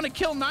 We just want to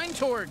kill 9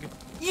 TORG.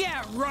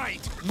 Yeah,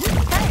 right.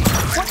 Hey,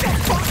 what the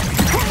fuck?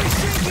 Holy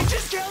shit, you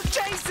just killed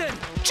Jason.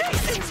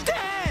 Jason's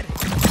dead.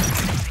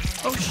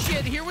 Oh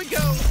shit, here we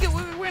go.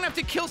 We're gonna have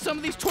to kill some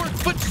of these TORG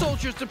foot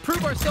soldiers to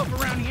prove ourselves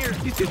around here.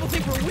 These people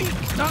think we're weak.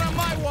 Not on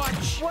my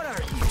watch. What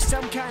are you,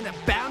 some kind of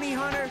bounty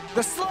hunter?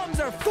 The slums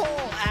are full,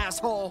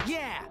 asshole.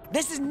 Yeah,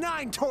 this is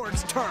 9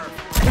 TORG's turn.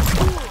 The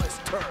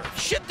coolest turn.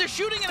 Shit, they're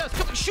shooting at us.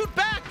 Come on, shoot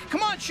back.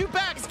 Come on, shoot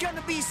back. It's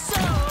gonna be so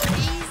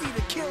easy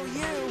to kill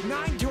you.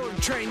 9 TORG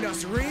trained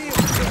us real good.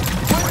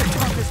 We're the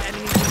toughest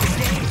enemies in the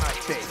game, I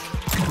think.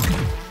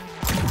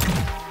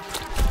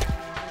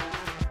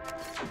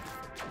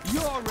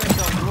 You're in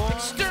the wrong.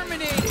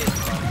 Exterminated.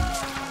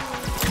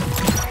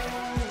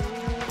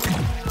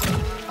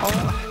 Oh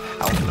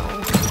no.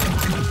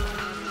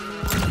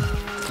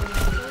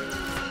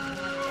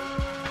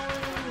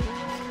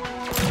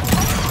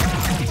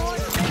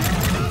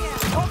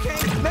 Okay,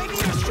 maybe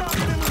you're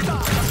stronger than we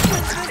thought.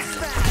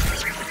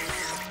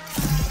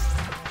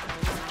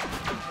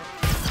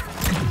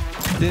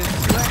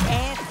 We're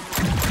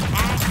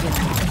anti-acting.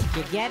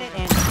 You get it?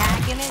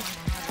 Antagonist?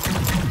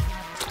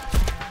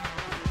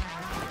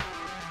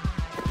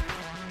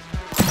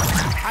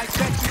 I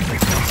bet you.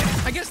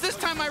 I guess this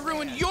time I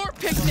ruined your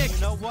picnic. You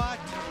know what?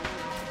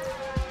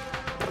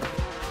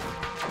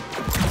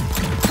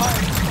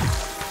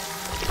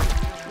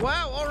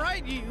 Wow, all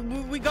right,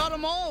 we got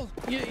them all.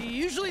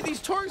 Usually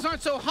these TORGs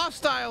aren't so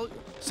hostile.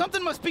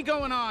 Something must be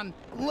going on.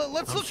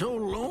 Let's look. I'm so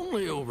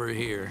lonely over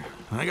here.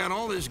 I got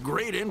all this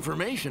great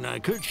information I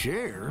could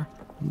share.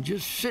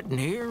 Just sitting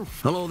here.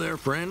 Hello there,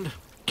 friend.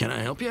 Can I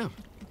help you?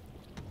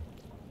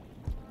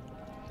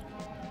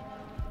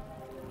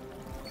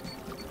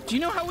 Do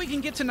you know how we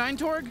can get to 9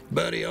 Torg?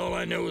 Buddy, all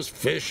I know is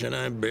fish, and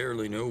I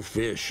barely know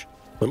fish.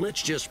 But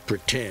let's just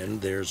pretend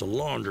there's a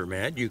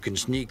laundromat you can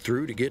sneak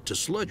through to get to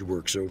Sludge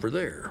Works over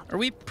there. Are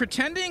we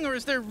pretending, or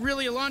is there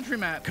really a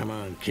laundromat? Come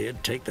on,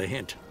 kid, take the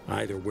hint.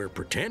 Either we're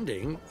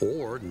pretending,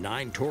 or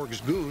 9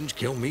 Torg's goons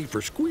kill me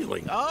for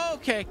squealing.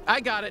 Okay,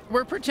 I got it.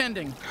 We're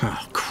pretending.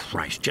 Oh,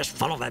 Christ, just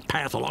follow that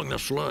path along the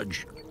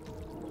sludge.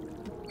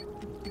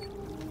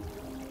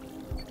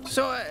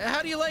 So,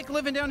 how do you like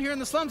living down here in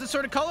the slums? It's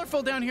sort of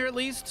colorful down here, at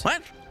least.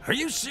 What? Are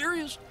you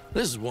serious?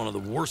 This is one of the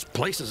worst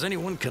places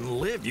anyone can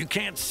live. You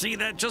can't see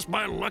that just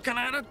by looking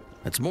at it.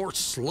 It's more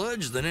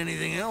sludge than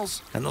anything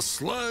else, and the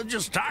sludge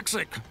is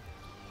toxic.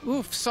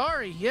 Oof,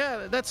 sorry.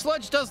 Yeah, that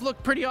sludge does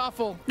look pretty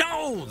awful.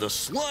 No, the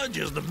sludge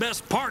is the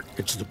best part.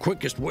 It's the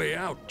quickest way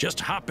out. Just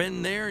hop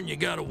in there and you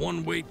got a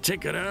one-way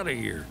ticket out of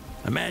here.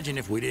 Imagine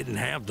if we didn't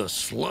have the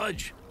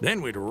sludge.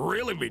 Then we'd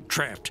really be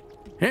trapped.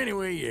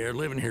 Anyway, yeah,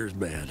 living here is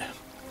bad.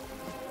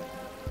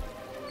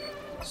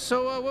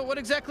 So, what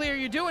exactly are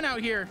you doing out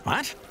here?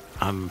 What?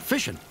 I'm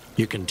fishing.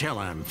 You can tell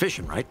I'm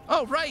fishing, right?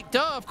 Oh, right,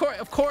 duh,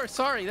 of course,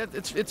 sorry.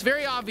 It's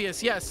very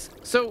obvious, yes.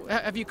 So,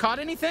 have you caught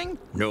anything?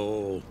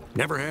 No,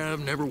 never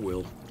have, never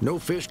will. No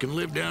fish can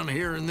live down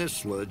here in this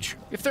sludge.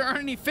 If there aren't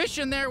any fish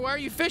in there, why are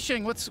you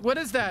fishing? What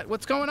is that?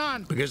 What's going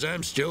on? Because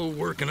I'm still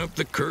working up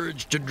the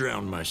courage to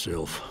drown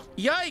myself.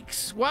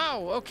 Yikes, wow,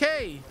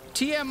 okay.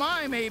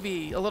 TMI,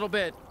 maybe, a little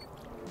bit.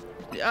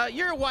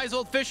 You're a wise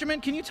old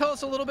fisherman. Can you tell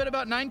us a little bit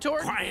about 9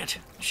 Torg? Quiet.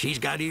 She's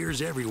got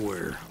ears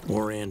everywhere.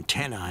 Or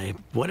antennae,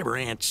 whatever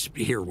ants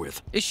here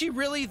with. Is she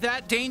really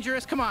that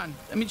dangerous? Come on.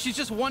 I mean, she's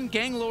just one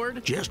gang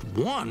lord. Just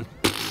one?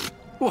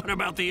 What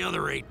about the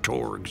other 8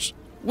 Torgs?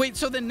 Wait,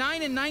 so the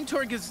 9 and 9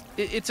 Torg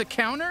it's a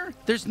counter?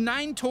 There's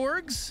 9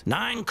 Torgs?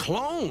 9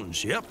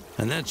 clones, yep.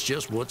 And that's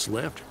just what's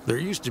left. There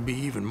used to be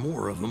even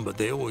more of them, but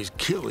they always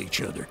kill each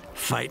other.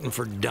 Fighting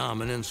for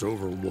dominance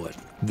over what?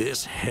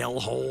 This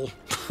hellhole?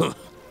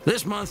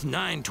 This month,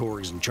 9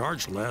 Torg's in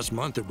charge. Last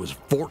month, it was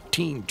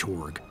 14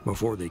 Torg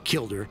before they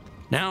killed her.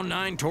 Now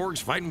 9 Torg's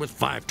fighting with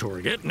 5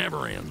 Torg. It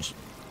never ends.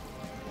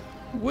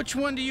 Which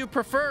one do you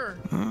prefer?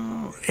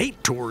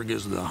 8 Torg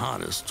is the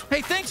hottest.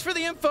 Hey, thanks for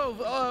the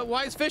info,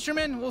 wise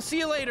fisherman. We'll see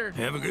you later.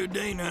 Have a good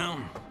day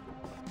now.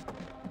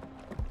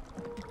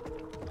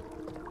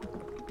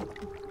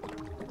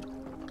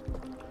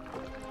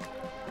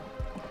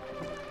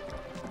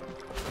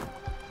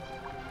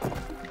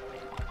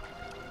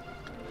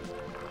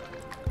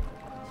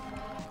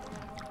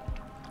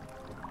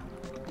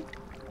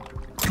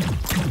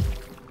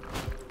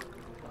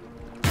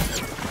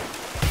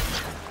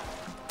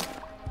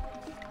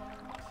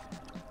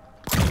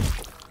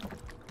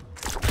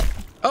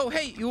 Oh,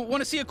 hey, you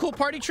want to see a cool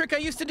party trick I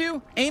used to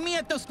do? Aim me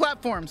at those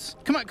platforms.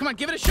 Come on,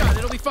 give it a shot.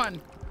 It'll be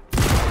fun.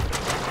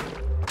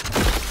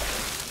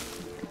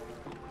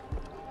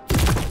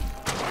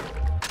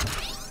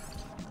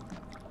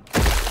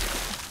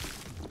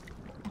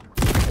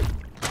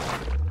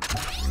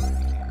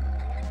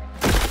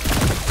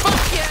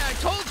 Fuck yeah, I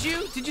told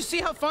you. Did you see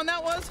how fun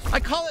that was? I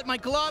call it my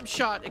glob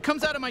shot. It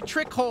comes out of my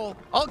trick hole.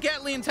 All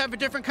Gatlians have a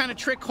different kind of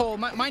trick hole.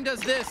 Mine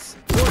does this.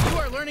 Well, you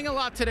are learning a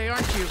lot today,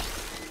 aren't you?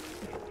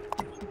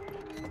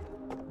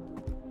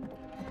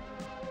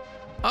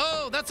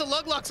 Oh, that's a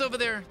Luglox over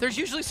there. There's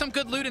usually some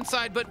good loot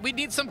inside, but we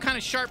need some kind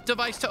of sharp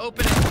device to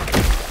open it.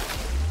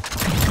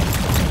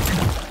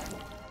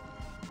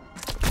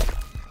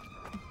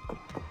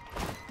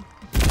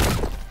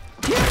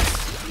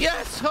 Yes!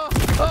 Yes!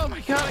 Oh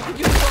my god, I could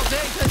do this all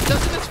day.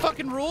 Doesn't this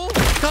fucking rule?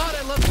 God,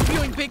 I love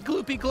spewing big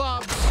gloopy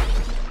globs.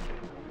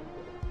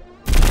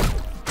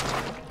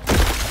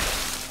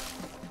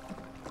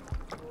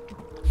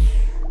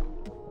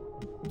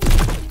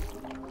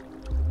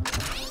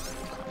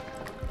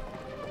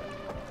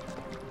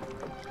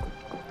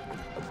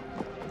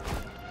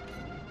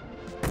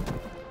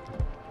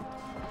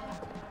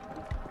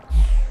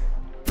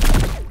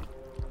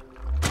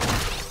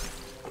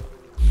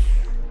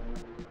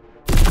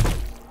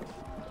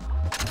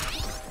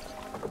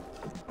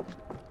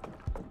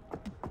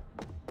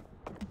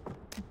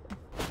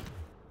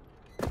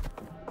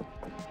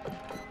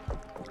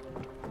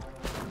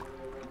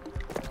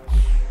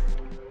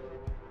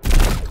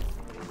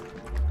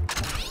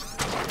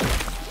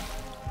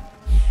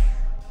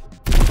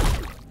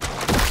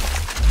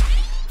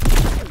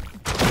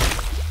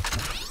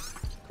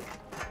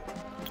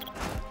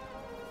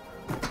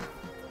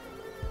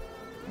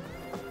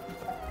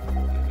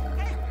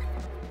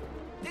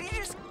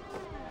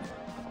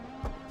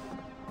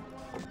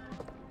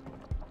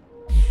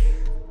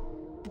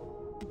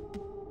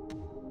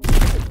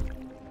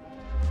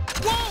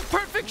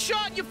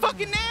 Shot, you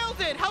fucking nailed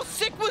it! How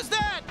sick was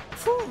that?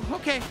 Whew,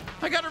 okay,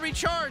 I gotta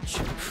recharge.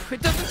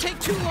 It doesn't take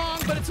too long,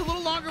 but it's a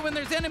little longer when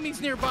there's enemies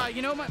nearby,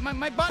 you know?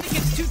 My body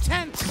gets too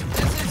tense.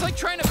 It's like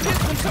trying to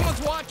piss when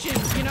someone's watching,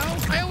 you know?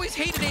 I always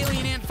hated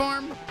Alien Ant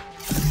Farm.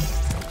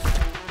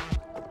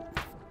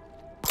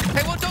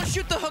 Hey, well, don't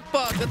shoot the hook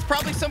bug. That's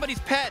probably somebody's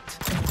pet.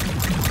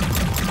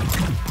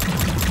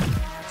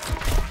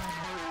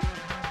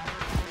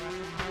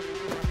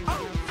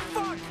 Oh,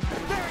 fuck!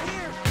 They're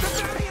here! The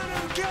bounty hunter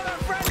who killed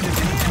our friends is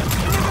here!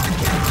 They're gonna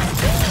kill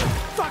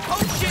us! Fuck!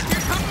 Oh shit!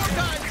 Here come more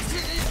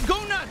guys! Go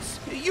nuts!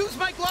 Use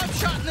my glove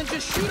shot and then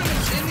just shoot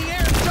him in the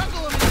air,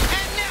 juggle him,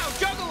 and now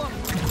juggle him!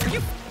 You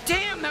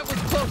damn, that was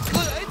close.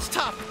 Look, it's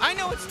tough. I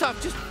know it's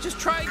tough. Just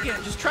try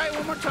again. Just try it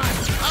one more time.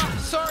 Ah,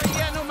 sorry.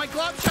 Yeah, no, my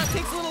glove shot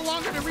takes a little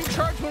longer to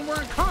recharge when we're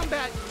in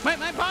combat. My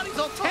body's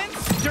all tense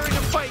during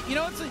a fight. You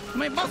know, it's like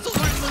my muscles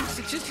aren't loose.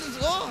 It just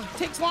it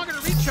takes longer to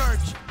recharge.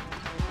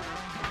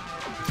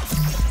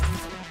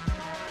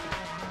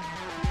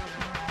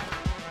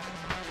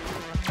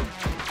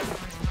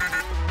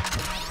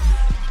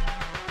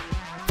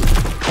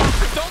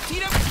 Don't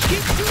heat up.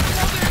 Keep shooting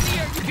while they're in the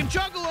air. You can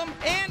juggle them,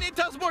 and it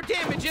does more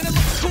damage, and it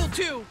looks cool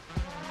too.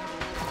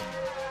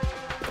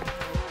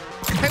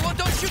 Hey, well,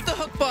 don't shoot the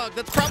hook bug.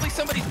 That's probably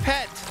somebody's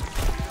pet.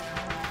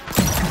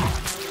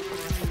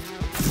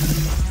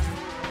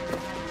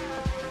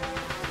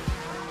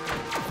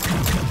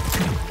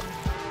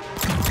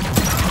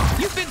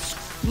 You've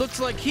been... Looks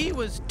like he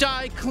was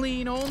die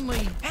clean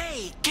only.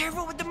 Hey,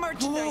 careful with the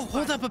merchandise. Whoa,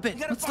 hold up a bit. You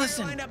got a Let's fire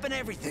listen. lined up and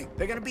everything.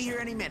 They're gonna be here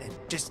any minute.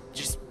 Just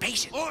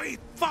patient. Oi,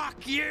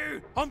 fuck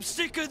you! I'm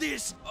sick of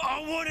this!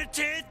 I want to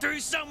tear through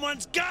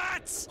someone's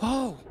guts!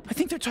 Oh, I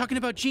think they're talking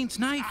about Gene's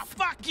knife.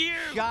 Fuck you!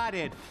 Got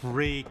it,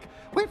 freak.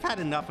 We've had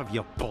enough of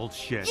your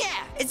bullshit.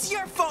 Yeah, it's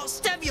your fault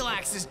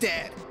Stevulax is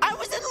dead. I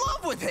was in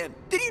love with him.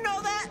 Did you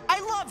know that? I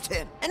loved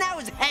him. And now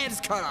his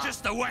head's cut off.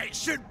 Just the way it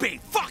should be.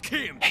 Fuck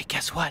him! Hey,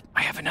 guess what?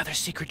 I have another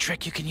secret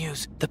trick you can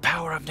use. The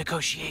power of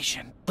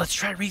negotiation. Let's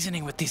try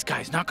reasoning with these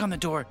guys. Knock on the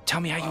door.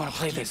 Tell me how you want to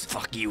play this.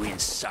 Fuck you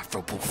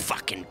insufferable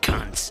fucking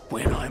cunts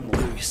when I'm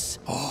loose.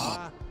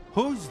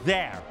 Who's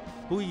there?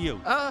 Who are you?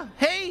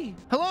 Hey!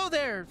 Hello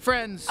there,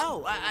 friends.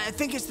 Oh, I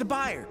think it's the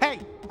buyer. Hey,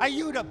 are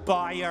you the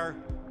buyer?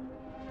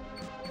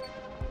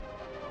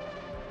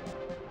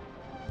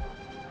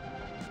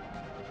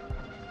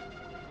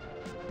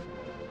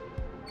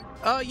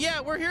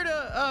 Yeah, we're here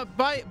to,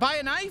 buy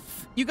a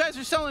knife. You guys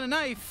are selling a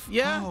knife,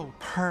 yeah? Oh,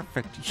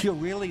 perfect. You're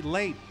really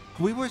late.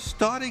 We were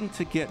starting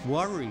to get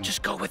worried.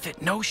 Just go with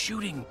it. No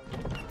shooting.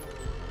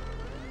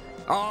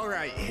 All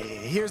right,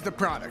 here's the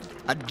product.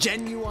 A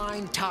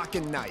genuine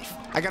talking knife.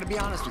 I gotta be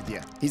honest with you.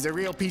 He's a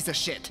real piece of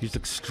shit. He's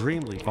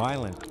extremely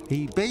violent.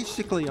 He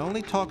basically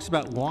only talks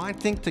about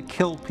wanting to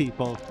kill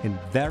people in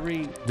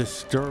very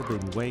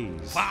disturbing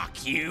ways.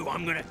 Fuck you!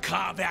 I'm gonna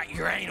carve out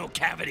your anal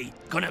cavity.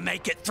 Gonna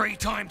make it 3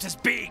 times as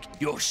big.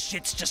 Your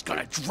shit's just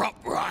gonna drop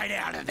right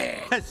out of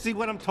there. See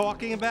what I'm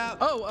talking about?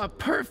 Oh,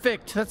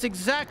 perfect. That's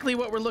exactly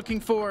what we're looking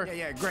for.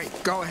 Yeah, great.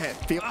 Go ahead.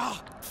 Feel.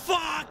 Oh,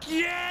 fuck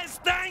yes!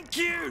 Thank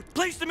you!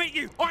 Pleased to meet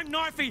you. I'm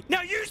Knifey.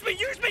 Now use me!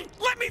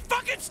 Let me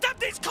fucking stab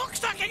these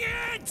cocksucking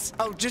hands!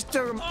 Oh, just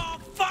to... Oh,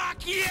 fuck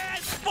yes!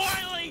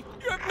 Finally!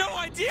 You have no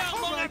idea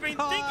how long I've been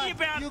thinking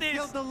about this! You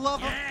killed the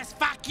lover! Yes,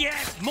 fuck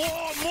yes! More!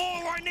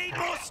 I need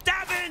more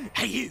stabbing!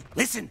 Hey, you,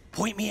 listen.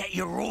 Point me at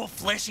your raw,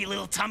 fleshy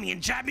little tummy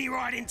and jab me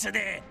right into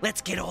there.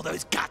 Let's get all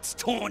those guts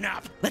torn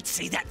up. Let's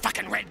see that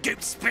fucking red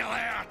goop spill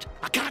out.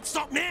 I can't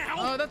stop now!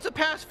 Oh, that's a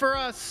pass for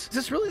us. Is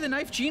this really the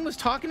knife Gene was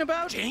talking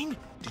about? Gene?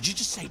 Did you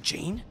just say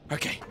Gene?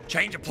 Okay,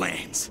 change of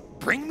plans.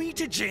 Bring me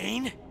to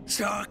Gene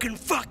so I can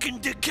fucking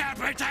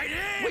decapitate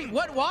him! Wait,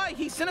 what? Why?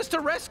 He sent us to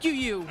rescue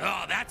you.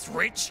 Oh, that's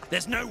rich.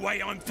 There's no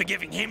way I'm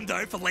forgiving him,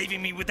 though, for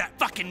leaving me with that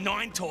fucking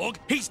 9-Torg.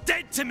 He's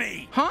dead to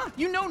me! Huh?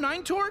 You know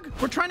 9-Torg?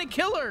 We're trying to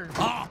kill her.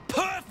 Oh,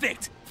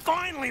 perfect!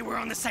 Finally, we're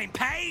on the same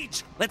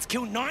page! Let's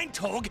kill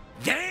 9-Torg,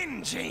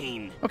 then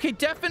Gene! Okay,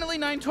 definitely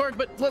 9-Torg,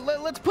 but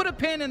let's put a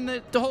pin in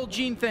the whole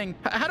Gene thing.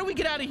 How do we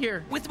get out of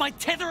here? With my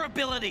tether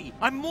ability!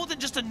 I'm more than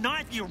just a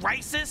knife, you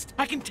racist!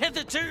 I can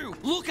tether too!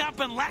 Look up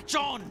and latch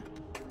on!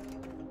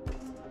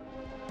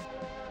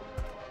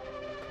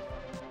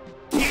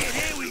 Yeah,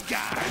 there we go!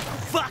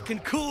 Fucking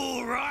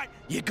cool, right?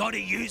 You gotta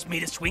use me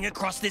to swing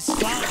across this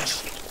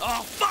sludge.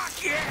 Oh,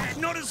 fuck yeah!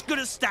 Not as good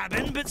as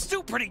stabbing, but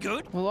still pretty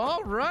good. Well,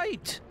 all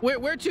right.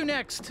 Where to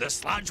next? The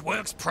Sludge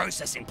Works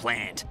processing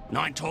plant.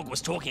 9-Torg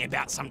was talking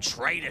about some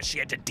traitor she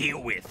had to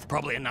deal with.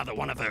 Probably another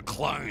one of her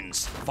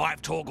clones.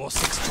 5-Torg or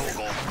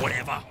 6-Torg or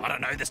whatever. I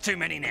don't know. There's too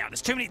many now.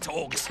 There's too many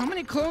Torgs. How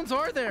many clones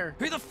are there?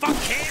 Who the fuck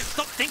cares?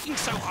 Stop thinking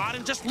so hard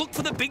and just look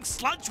for the big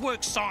Sludge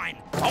Works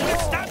sign. I want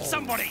to stab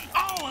somebody.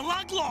 Oh, a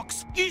lug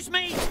locks. Use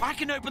me. I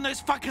can open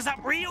those fuckers up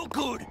real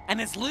good.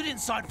 And there's loot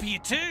inside for you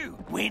too.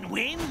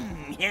 Win-win.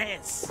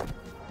 Yes.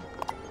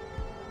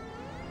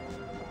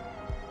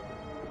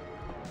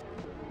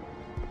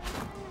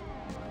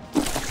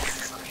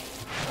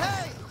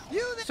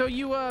 So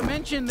you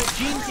mentioned that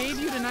Gene gave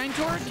you to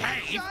 9-Torg?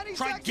 Hey, you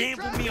tried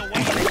gambling me away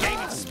in a game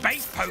of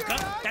space poker?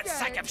 That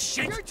sack of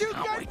shit.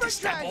 Can't wait to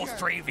stab all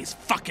 3 of his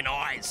fucking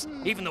eyes.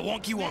 Even the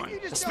wonky one.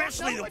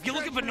 Especially if you're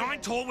looking for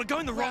 9-Torg, we're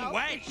going the wrong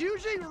way. It's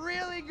usually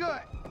really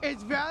good.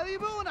 It's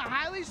valuable and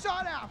highly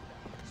sought after.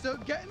 So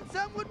getting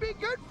some would be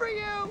good for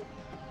you.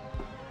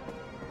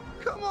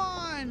 Come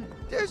on,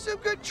 there's some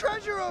good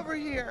treasure over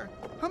here.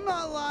 I'm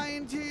not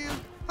lying to you.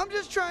 I'm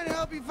just trying to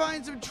help you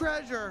find some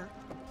treasure.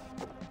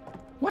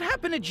 What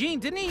happened to Gene?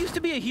 Didn't he used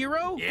to be a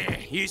hero? Yeah,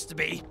 used to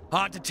be.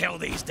 Hard to tell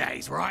these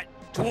days, right?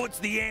 Towards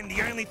the end,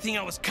 the only thing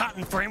I was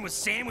cutting for him was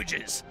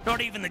sandwiches. Not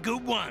even the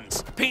good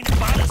ones. Peanut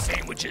butter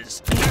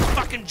sandwiches. And no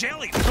fucking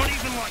jelly. Not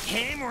even like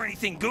ham or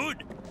anything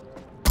good.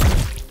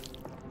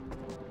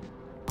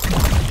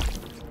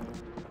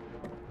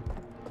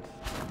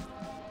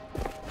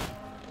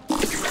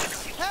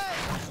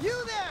 Hey,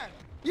 you there!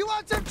 You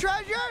want some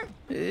treasure?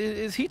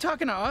 Is he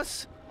talking to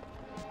us?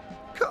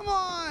 Come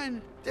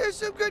on! There's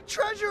some good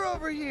treasure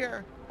over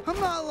here. I'm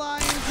not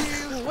lying to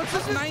you. What's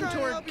this Nine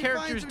TORG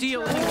character's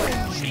deal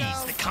anyway?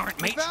 She's the current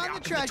matriarch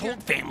of the TORG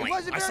family.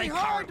 I say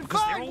current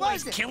because they're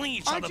always killing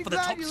each other for the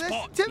top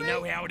spot. You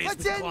know how it is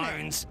with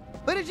clones.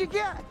 What did you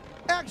get?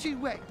 Actually,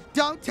 wait.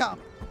 Don't tell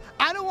me.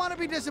 I don't want to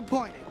be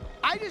disappointed.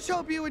 I just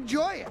hope you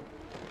enjoy it.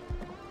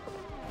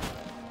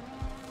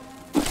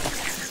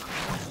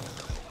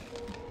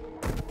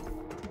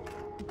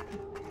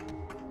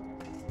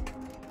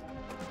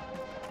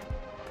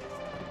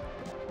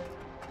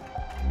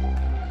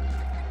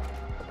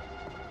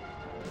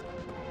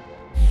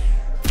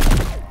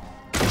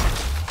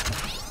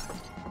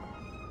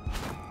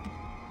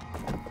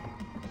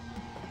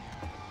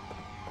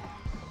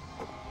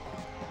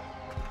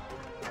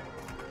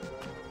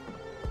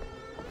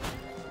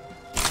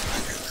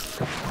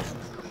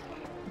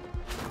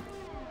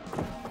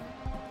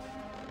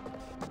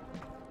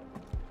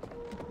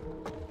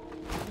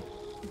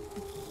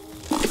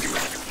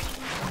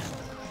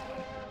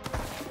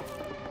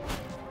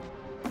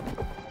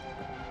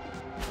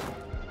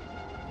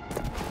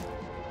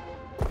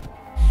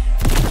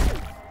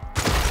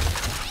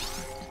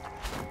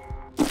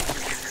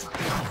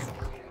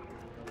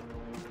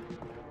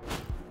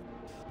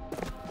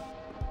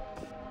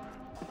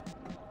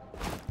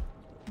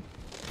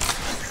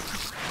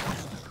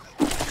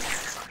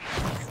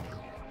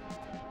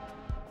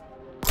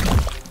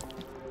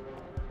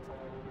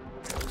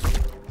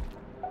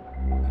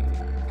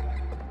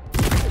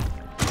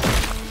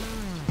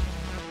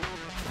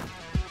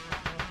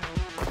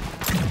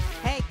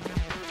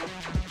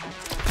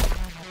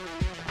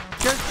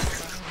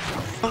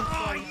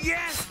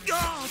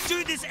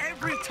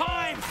 Every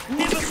time!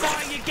 Never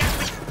mind, you get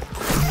me!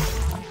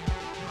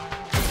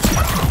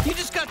 You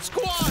just got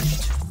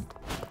squashed!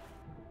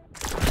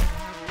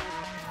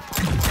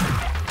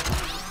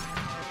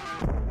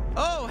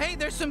 Oh, hey,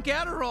 there's some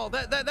Gatterall.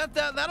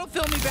 That'll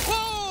fill me back.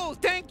 Whoa!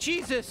 Thank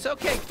Jesus.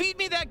 Okay, feed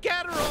me that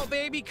Gatterall,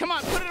 baby. Come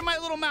on, put it in my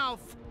little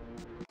mouth.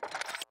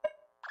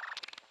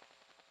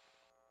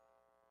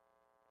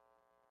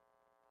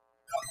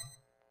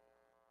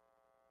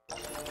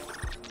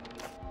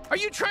 Are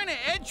you trying to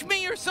edge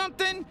me or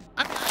something?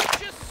 I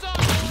just saw...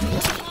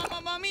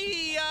 Mamma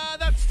mia,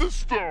 that's the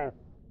stuff.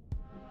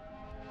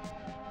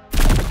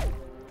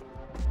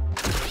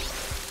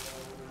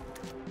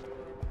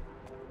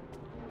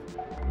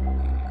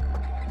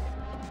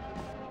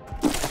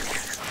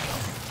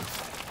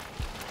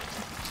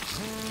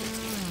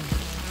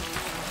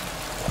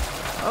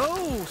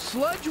 Oh,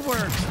 Sludge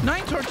Works.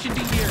 Nine TORG should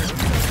be here.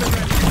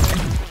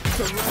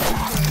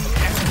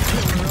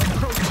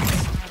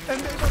 And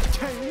they've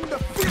obtained the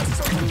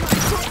fearsome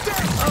natural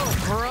death! Oh,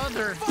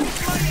 brother! Fight,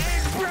 my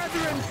egg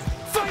brethren!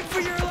 Fight for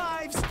your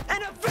lives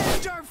and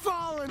avenge our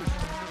fallen!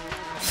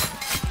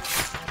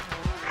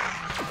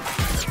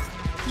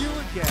 You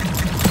again.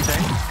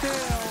 Stay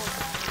still.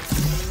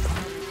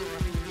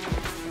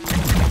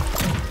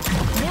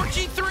 More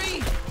G3!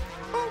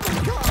 Oh my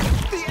god!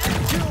 The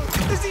egg killer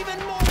is even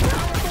more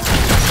powerful!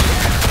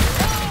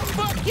 Oh,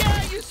 fuck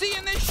yeah! You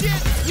seeing this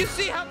shit? You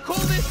see how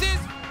cool this is?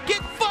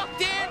 Get fucked,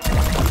 Dan!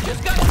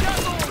 Just got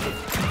juggled!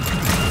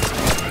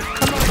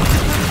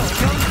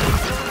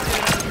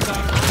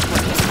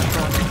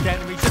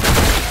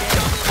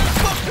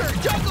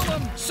 Juggle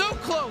him! So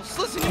close!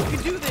 Listen, you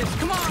can do this!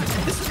 Come on!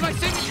 This is my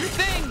signature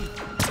thing!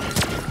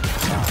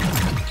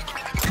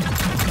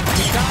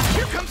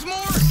 Here comes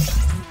more!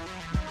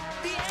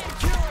 The egg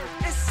killer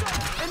is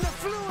soaked in the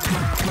fluids of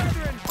our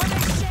brethren when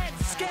they shed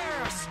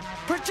scare us!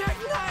 Protect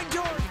Nine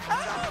TORG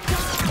at all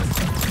costs!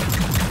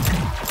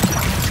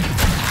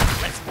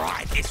 Let's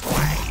ride this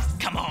way!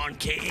 Come on,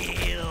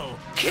 kill!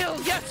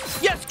 Kill! Yes!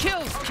 Yes!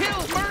 Kill!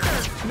 Kill! Murder!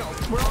 No,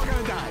 we're all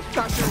gonna die.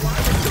 Not sure why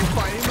we're still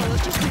fighting, but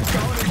let's just keep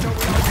going until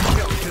we all get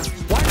killed, because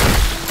why not?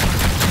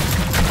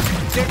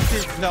 This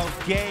is no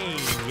game,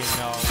 you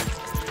know.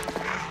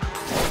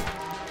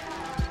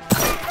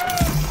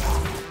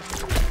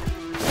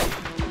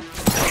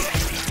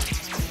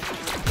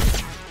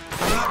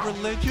 I'm not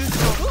religious.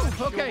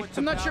 Ooh, okay,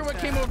 I'm not sure what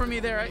came over me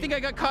there. I think I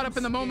got caught up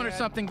in the moment or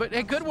something, but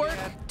hey, good work,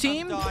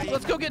 team.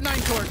 Let's go get Nine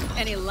TORG.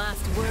 Any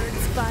last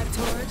words, 5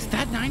 TORG? Is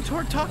that Nine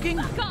TORG talking?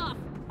 Fuck off!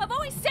 I've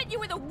always said you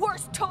were the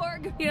worst,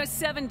 TORG! You know,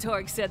 7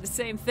 TORG said the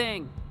same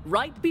thing.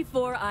 Right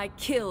before I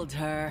killed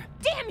her.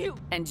 Damn you!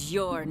 And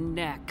you're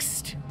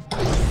next.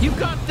 You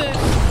got this!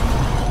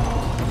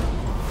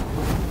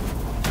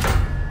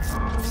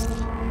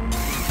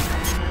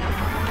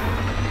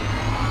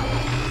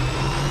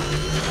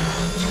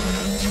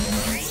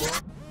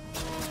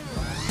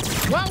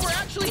 Wow, we're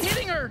actually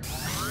hitting her!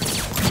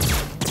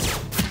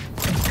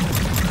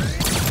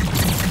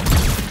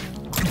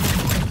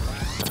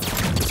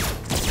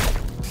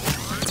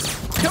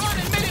 Come on,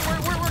 admit it,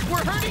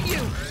 we're hurting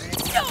you!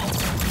 No!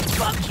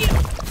 Fuck you!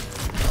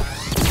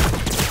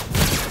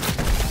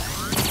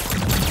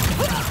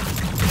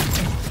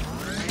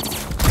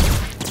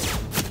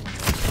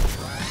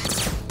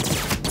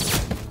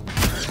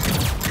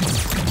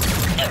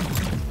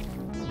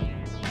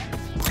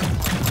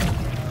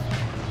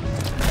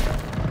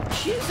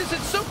 Jesus,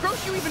 it's so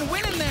gross you even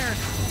went in there!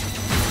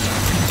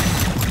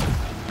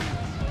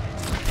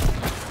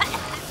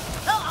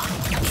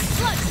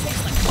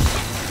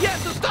 Yeah,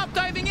 so stop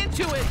diving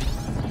into it!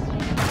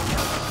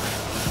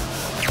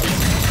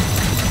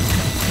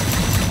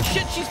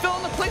 Shit, she's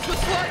filling the place with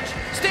sludge!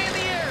 Stay in the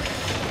air!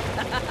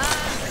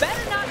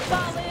 Better not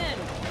fall in!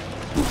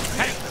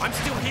 Hey, I'm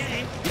still here.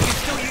 You can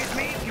still use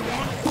me if you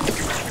want.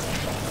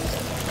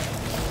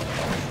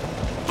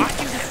 I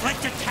can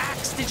deflect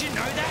attacks. Did you know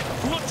that?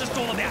 I'm not just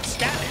all about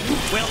stabbing.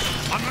 Well,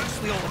 I'm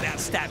mostly all about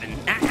stabbing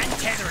and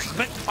tethering,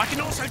 but I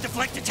can also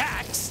deflect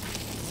attacks.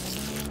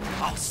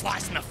 I'll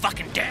slice them to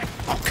fucking death.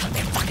 I'll cut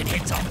their fucking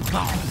heads off.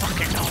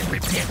 I'll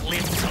rip their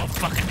limbs. I'll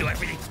fucking do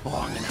everything. Oh,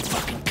 I'm gonna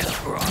fucking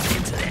cut right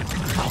into them.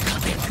 I'll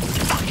cut their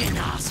fucking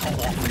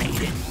asshole off and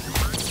eat it.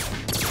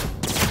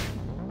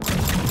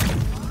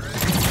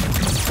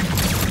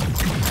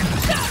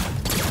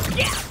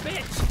 Yeah,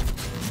 bitch!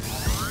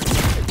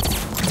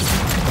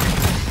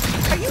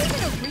 Are you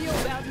even a real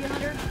bounty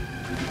hunter?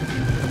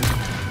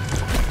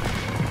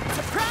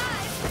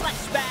 Surprise!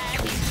 Flashback!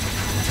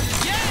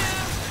 Yeah!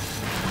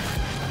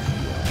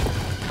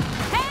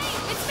 Hey,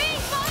 it's me,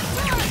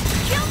 Montour!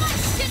 Kill my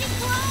shitty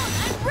clone!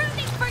 I'm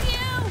rooting for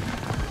you!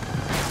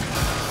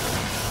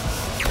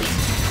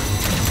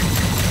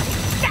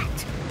 That!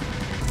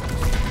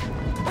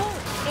 Oh,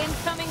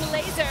 incoming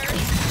laser!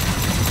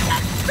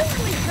 That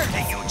really hurts!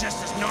 Hey, you're just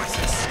as nice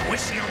and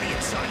squishy on the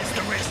inside as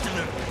the rest of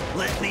them.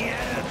 Let me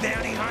out,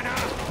 bounty hunter!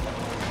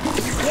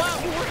 Wow,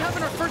 we're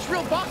having our first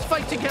real boss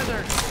fight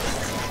together!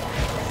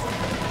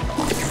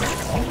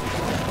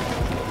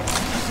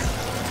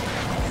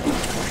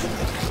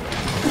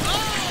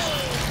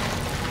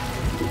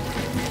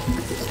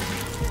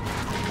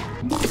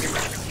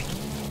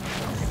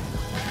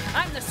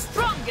 I'm the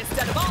strongest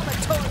out of all the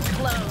TORG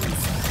clones.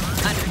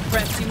 I'm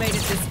impressed you made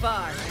it this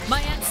far.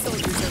 My ant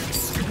soldiers are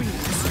extremely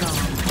strong.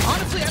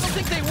 Honestly, I don't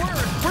think they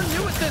were. We're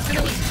new at this, and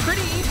it was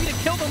pretty easy to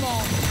kill them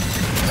all.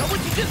 Oh,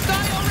 would you just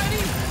die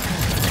already?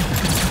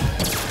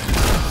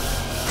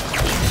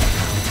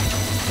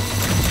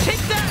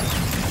 Take that!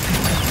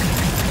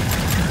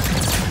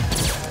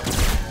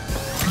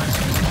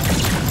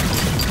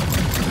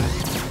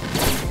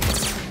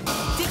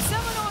 Did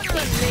someone order a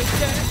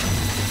laser?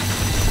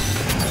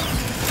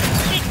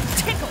 It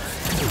tickles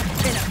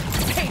in a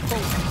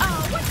painful.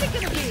 Oh, what's it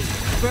gonna be?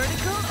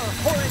 Vertical or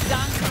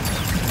horizontal?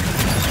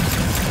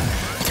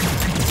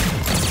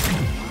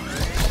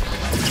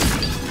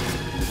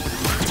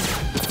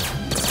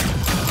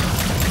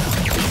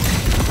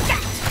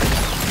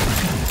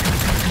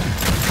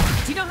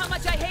 Do you know how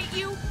much I hate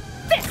you?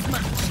 This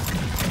much!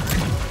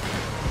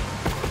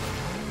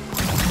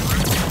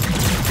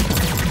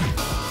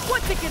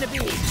 What's it gonna be?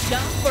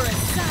 Jump or a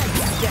side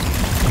step?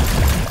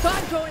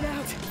 I'm going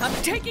out. I'm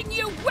taking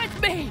you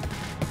with me!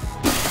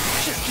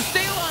 Shit, just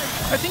stay alive!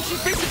 I think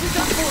she's basically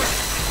done for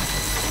it!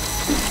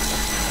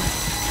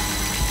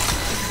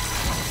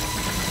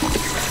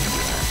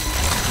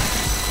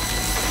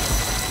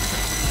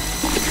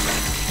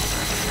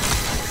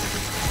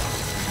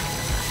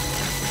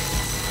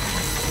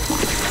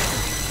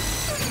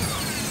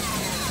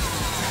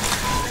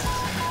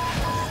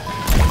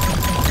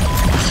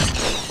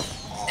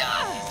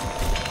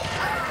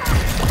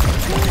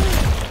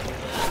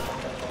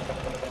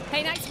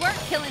 Hey, nice work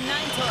killing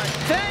 9 TORG.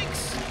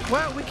 Thanks!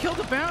 Wow, we killed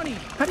a bounty.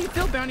 How do you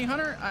feel, bounty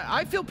hunter?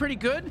 I feel pretty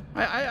good.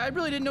 I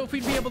really didn't know if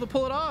we'd be able to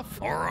pull it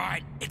off. All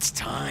right, it's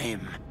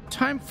time.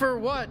 Time for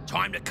what?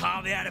 Time to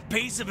carve out a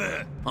piece of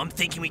her. I'm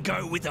thinking we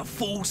go with a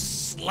full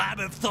slab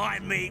of thigh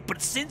meat,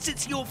 but since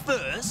it's your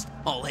first,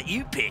 I'll let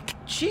you pick.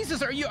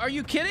 Jesus, are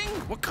you kidding?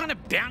 What kind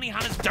of bounty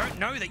hunters don't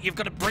know that you've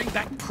got to bring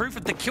back proof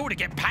of the kill to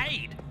get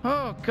paid?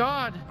 Oh,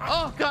 God.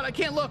 Oh, God, I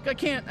can't look. I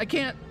can't.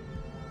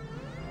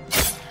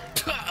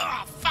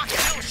 Oh, fuck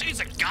hell,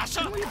 she's a gusher.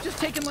 Couldn't we have just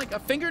taken, like, a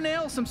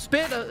fingernail, some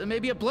spit,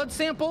 maybe a blood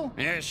sample?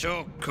 Yeah,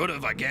 sure, could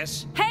have, I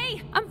guess.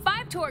 Hey, I'm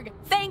 5 TORG.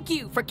 Thank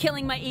you for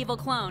killing my evil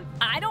clone.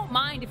 I don't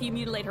mind if you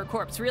mutilate her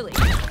corpse, really.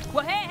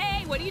 Well,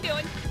 hey, what are you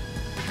doing?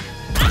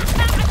 I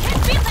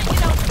can't feel that, you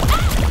know.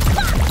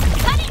 Fuck!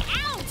 Cut it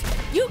out!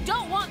 You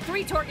don't want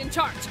 3 TORG in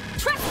charge.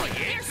 Trust me,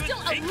 they're still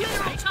a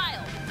literal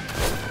child.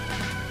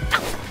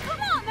 Come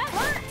on, that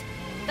hurt.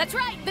 That's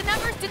right, the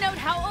numbers denote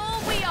how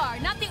old we are,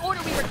 not the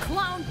order we were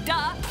cloned,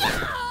 duh.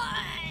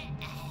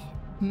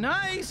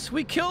 Nice,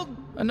 we killed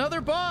another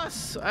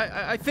boss.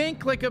 I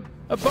think, like a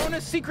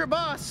bonus secret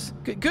boss.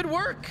 Good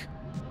work.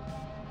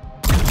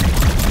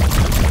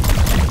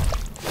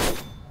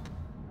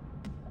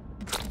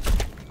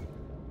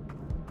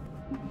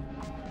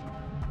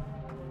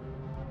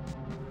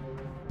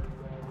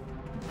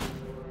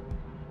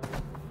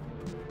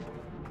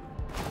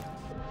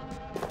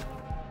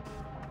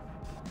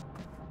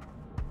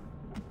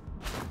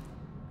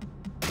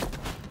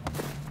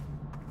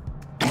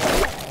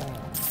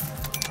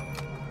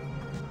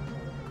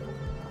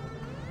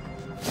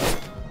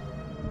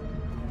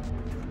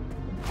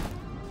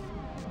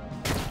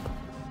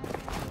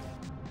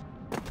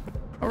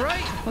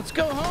 Let's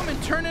go home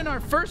and turn in our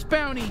first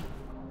bounty.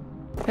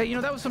 Hey, you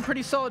know, that was some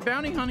pretty solid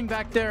bounty hunting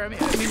back there. I mean,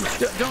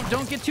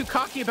 don't get too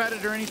cocky about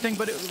it or anything,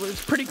 but it was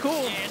pretty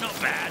cool. Yeah, not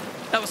bad.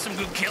 That was some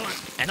good killing.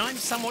 And I'm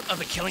somewhat of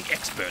a killing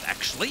expert,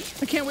 actually.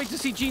 I can't wait to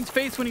see Gene's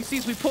face when he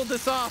sees we pulled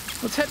this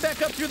off. Let's head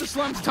back up through the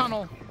slums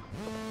tunnel.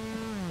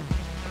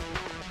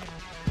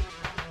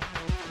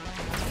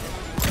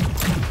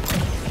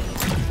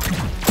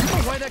 I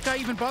don't know why that guy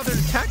even bothered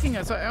attacking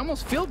us. I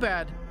almost feel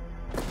bad.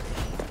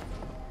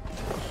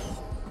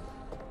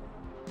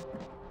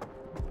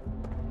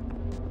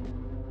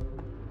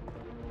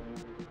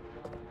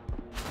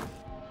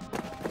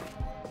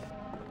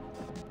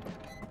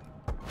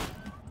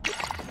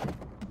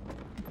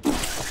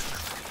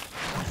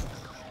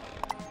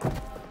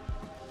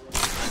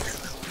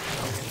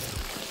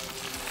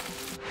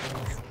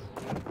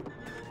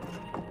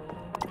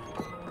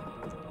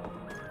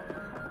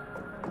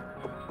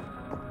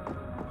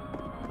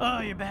 Oh,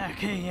 you're back.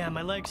 Hey, yeah,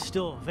 my leg's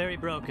still very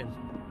broken.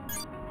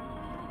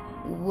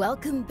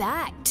 Welcome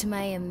back to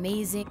my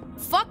amazing...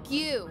 Fuck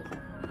you!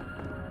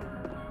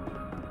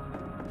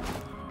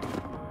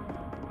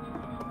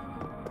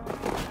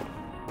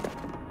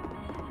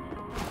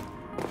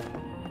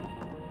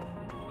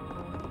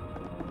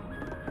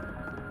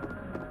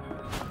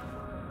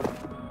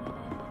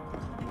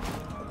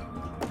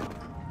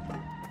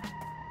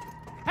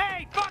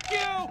 Hey, fuck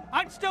you!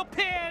 I'm still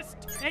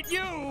pissed at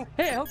you!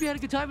 Hey, I hope you had a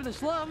good time in the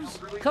slums.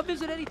 Come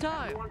visit any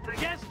time.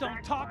 Just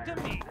don't talk to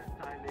me.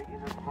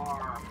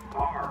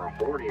 Far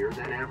hornier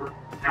than ever.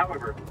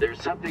 However,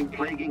 there's something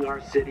plaguing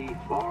our city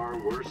far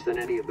worse than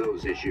any of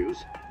those issues.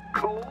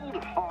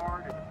 Cold,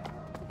 hard.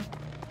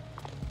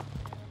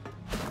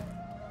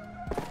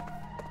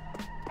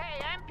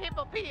 Hey, I'm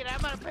Pimple Pete.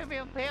 I'm gonna put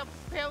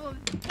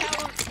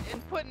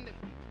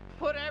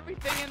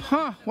everything in the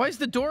Huh, why is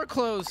the door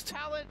closed?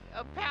 pallet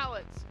of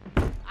pallets.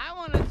 I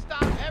want to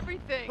stop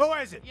everything. Who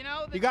is it? You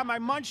know, You got my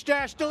munch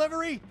dash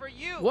delivery? for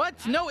you.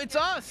 What? No, it's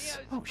us.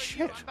 Oh,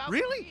 shit.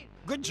 Really?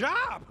 Good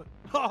job.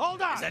 Oh,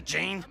 hold on. Is that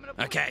Gene?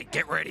 Okay,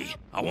 get ready.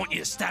 I want you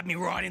to stab me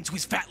right into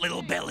his fat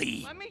little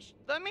belly.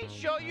 Let me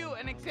show you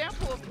an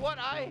example of what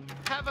I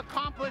have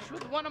accomplished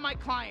with one of my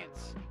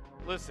clients.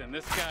 Listen,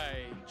 this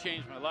guy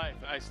changed my life.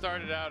 I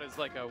started out as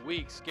like a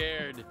weak,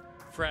 scared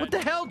friend. What the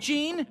hell,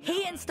 Gene?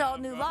 He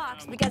installed new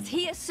locks because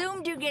he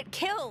assumed you'd get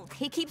killed.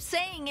 He keeps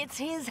saying it's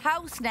his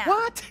house now.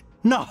 What?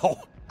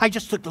 No. I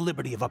just took the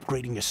liberty of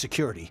upgrading your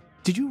security.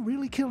 Did you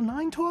really kill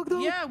 9 Torg, though?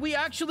 Yeah, we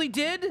actually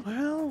did.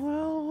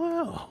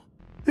 Well.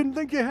 Didn't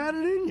think you had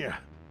it in you.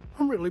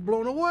 I'm really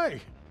blown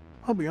away.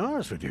 I'll be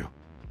honest with you.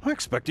 I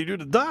expected you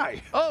to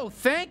die. Oh,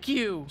 thank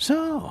you.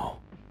 So,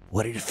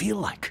 what did it feel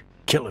like,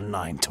 killing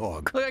 9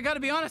 Torg? Look, I gotta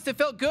be honest, it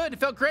felt good. It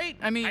felt great.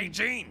 I mean... Hey,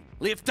 Gene,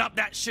 lift up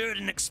that shirt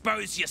and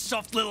expose your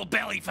soft little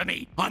belly for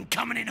me. I'm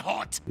coming in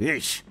hot.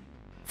 Yeesh.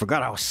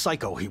 Forgot how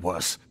psycho he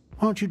was.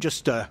 Why don't you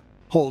just,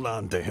 hold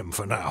on to him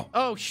for now?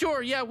 Oh,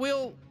 sure, yeah,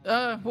 we'll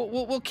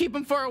keep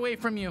him far away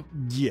from you.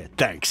 Yeah,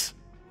 thanks.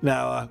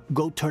 Now,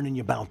 go turn in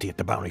your bounty at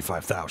the Bounty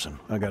 5000.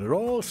 I got it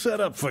all set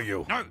up for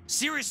you. No,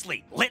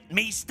 seriously, let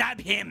me stab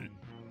him.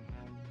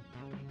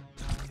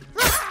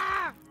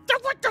 Ah!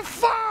 What the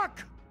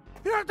fuck?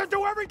 You have to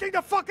do everything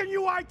the fucking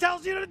UI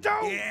tells you to do?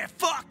 Yeah,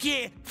 fuck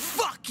yeah.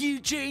 Fuck you,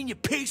 Gene, you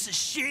piece of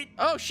shit.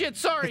 Oh, shit,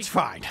 sorry. It's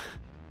fine.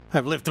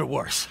 I've lived through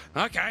worse.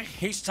 Okay,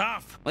 he's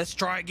tough. Let's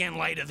try again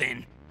later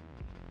then.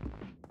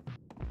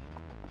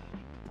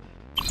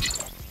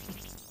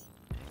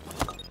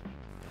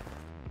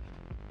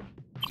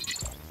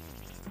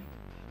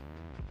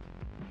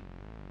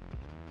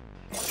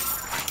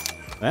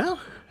 Well,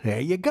 there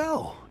you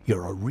go.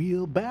 You're a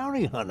real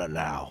bounty hunter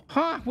now.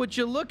 Huh, would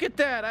you look at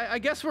that? I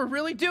guess we're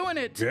really doing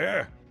it.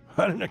 Yeah,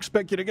 I didn't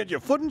expect you to get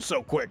your footing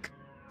so quick.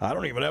 I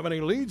don't even have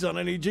any leads on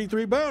any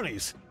G3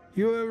 bounties.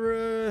 You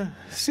ever,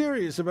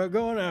 serious about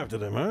going after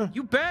them, huh?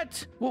 You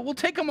bet. We'll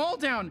take them all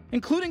down,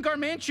 including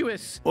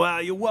Garmantuous.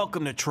 Well, you're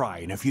welcome to try,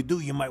 and if you do,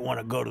 you might want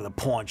to go to the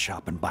pawn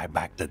shop and buy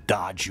back the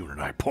Dodge unit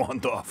I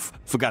pawned off.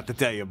 Forgot to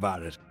tell you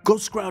about it. Go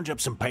scrounge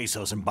up some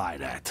pesos and buy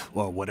that,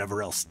 or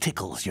whatever else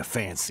tickles your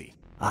fancy.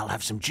 I'll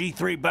have some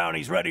G3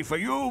 bounties ready for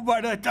you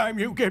by the time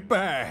you get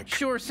back.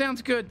 Sure,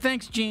 sounds good.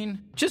 Thanks,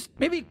 Gene. Just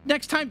maybe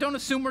next time don't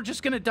assume we're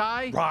just gonna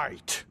die.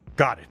 Right.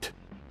 Got it.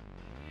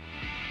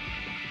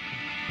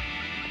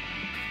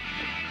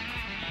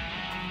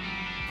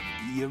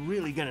 You're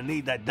really gonna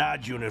need that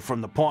Dodge unit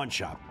from the pawn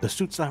shop. The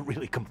suit's not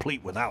really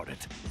complete without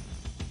it.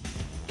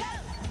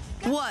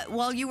 What,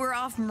 while you were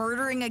off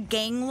murdering a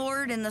gang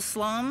lord in the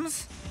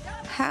slums?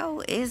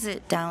 How is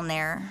it down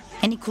there?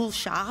 Any cool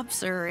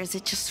shops, or is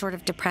it just sort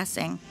of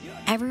depressing?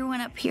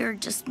 Everyone up here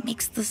just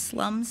makes the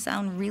slums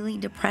sound really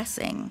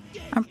depressing.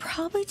 I'm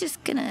probably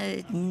just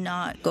gonna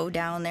not go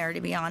down there,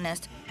 to be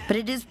honest. But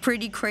it is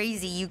pretty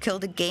crazy you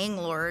killed a gang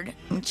lord.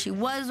 And she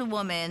was a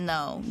woman,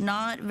 though.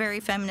 Not very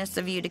feminist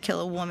of you to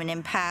kill a woman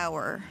in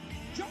power.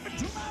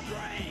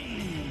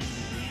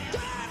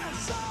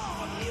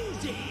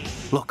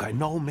 Look, I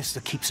know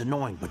Mr. keeps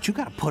annoying, but you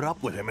gotta put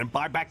up with him and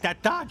buy back that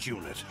Dodge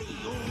unit.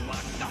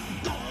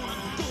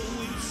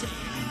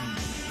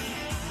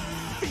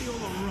 Feel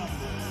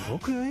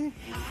Okay,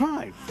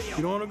 fine.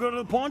 You don't want to go to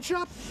the pawn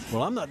shop?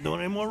 Well, I'm not doing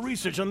any more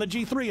research on the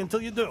G3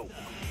 until you do.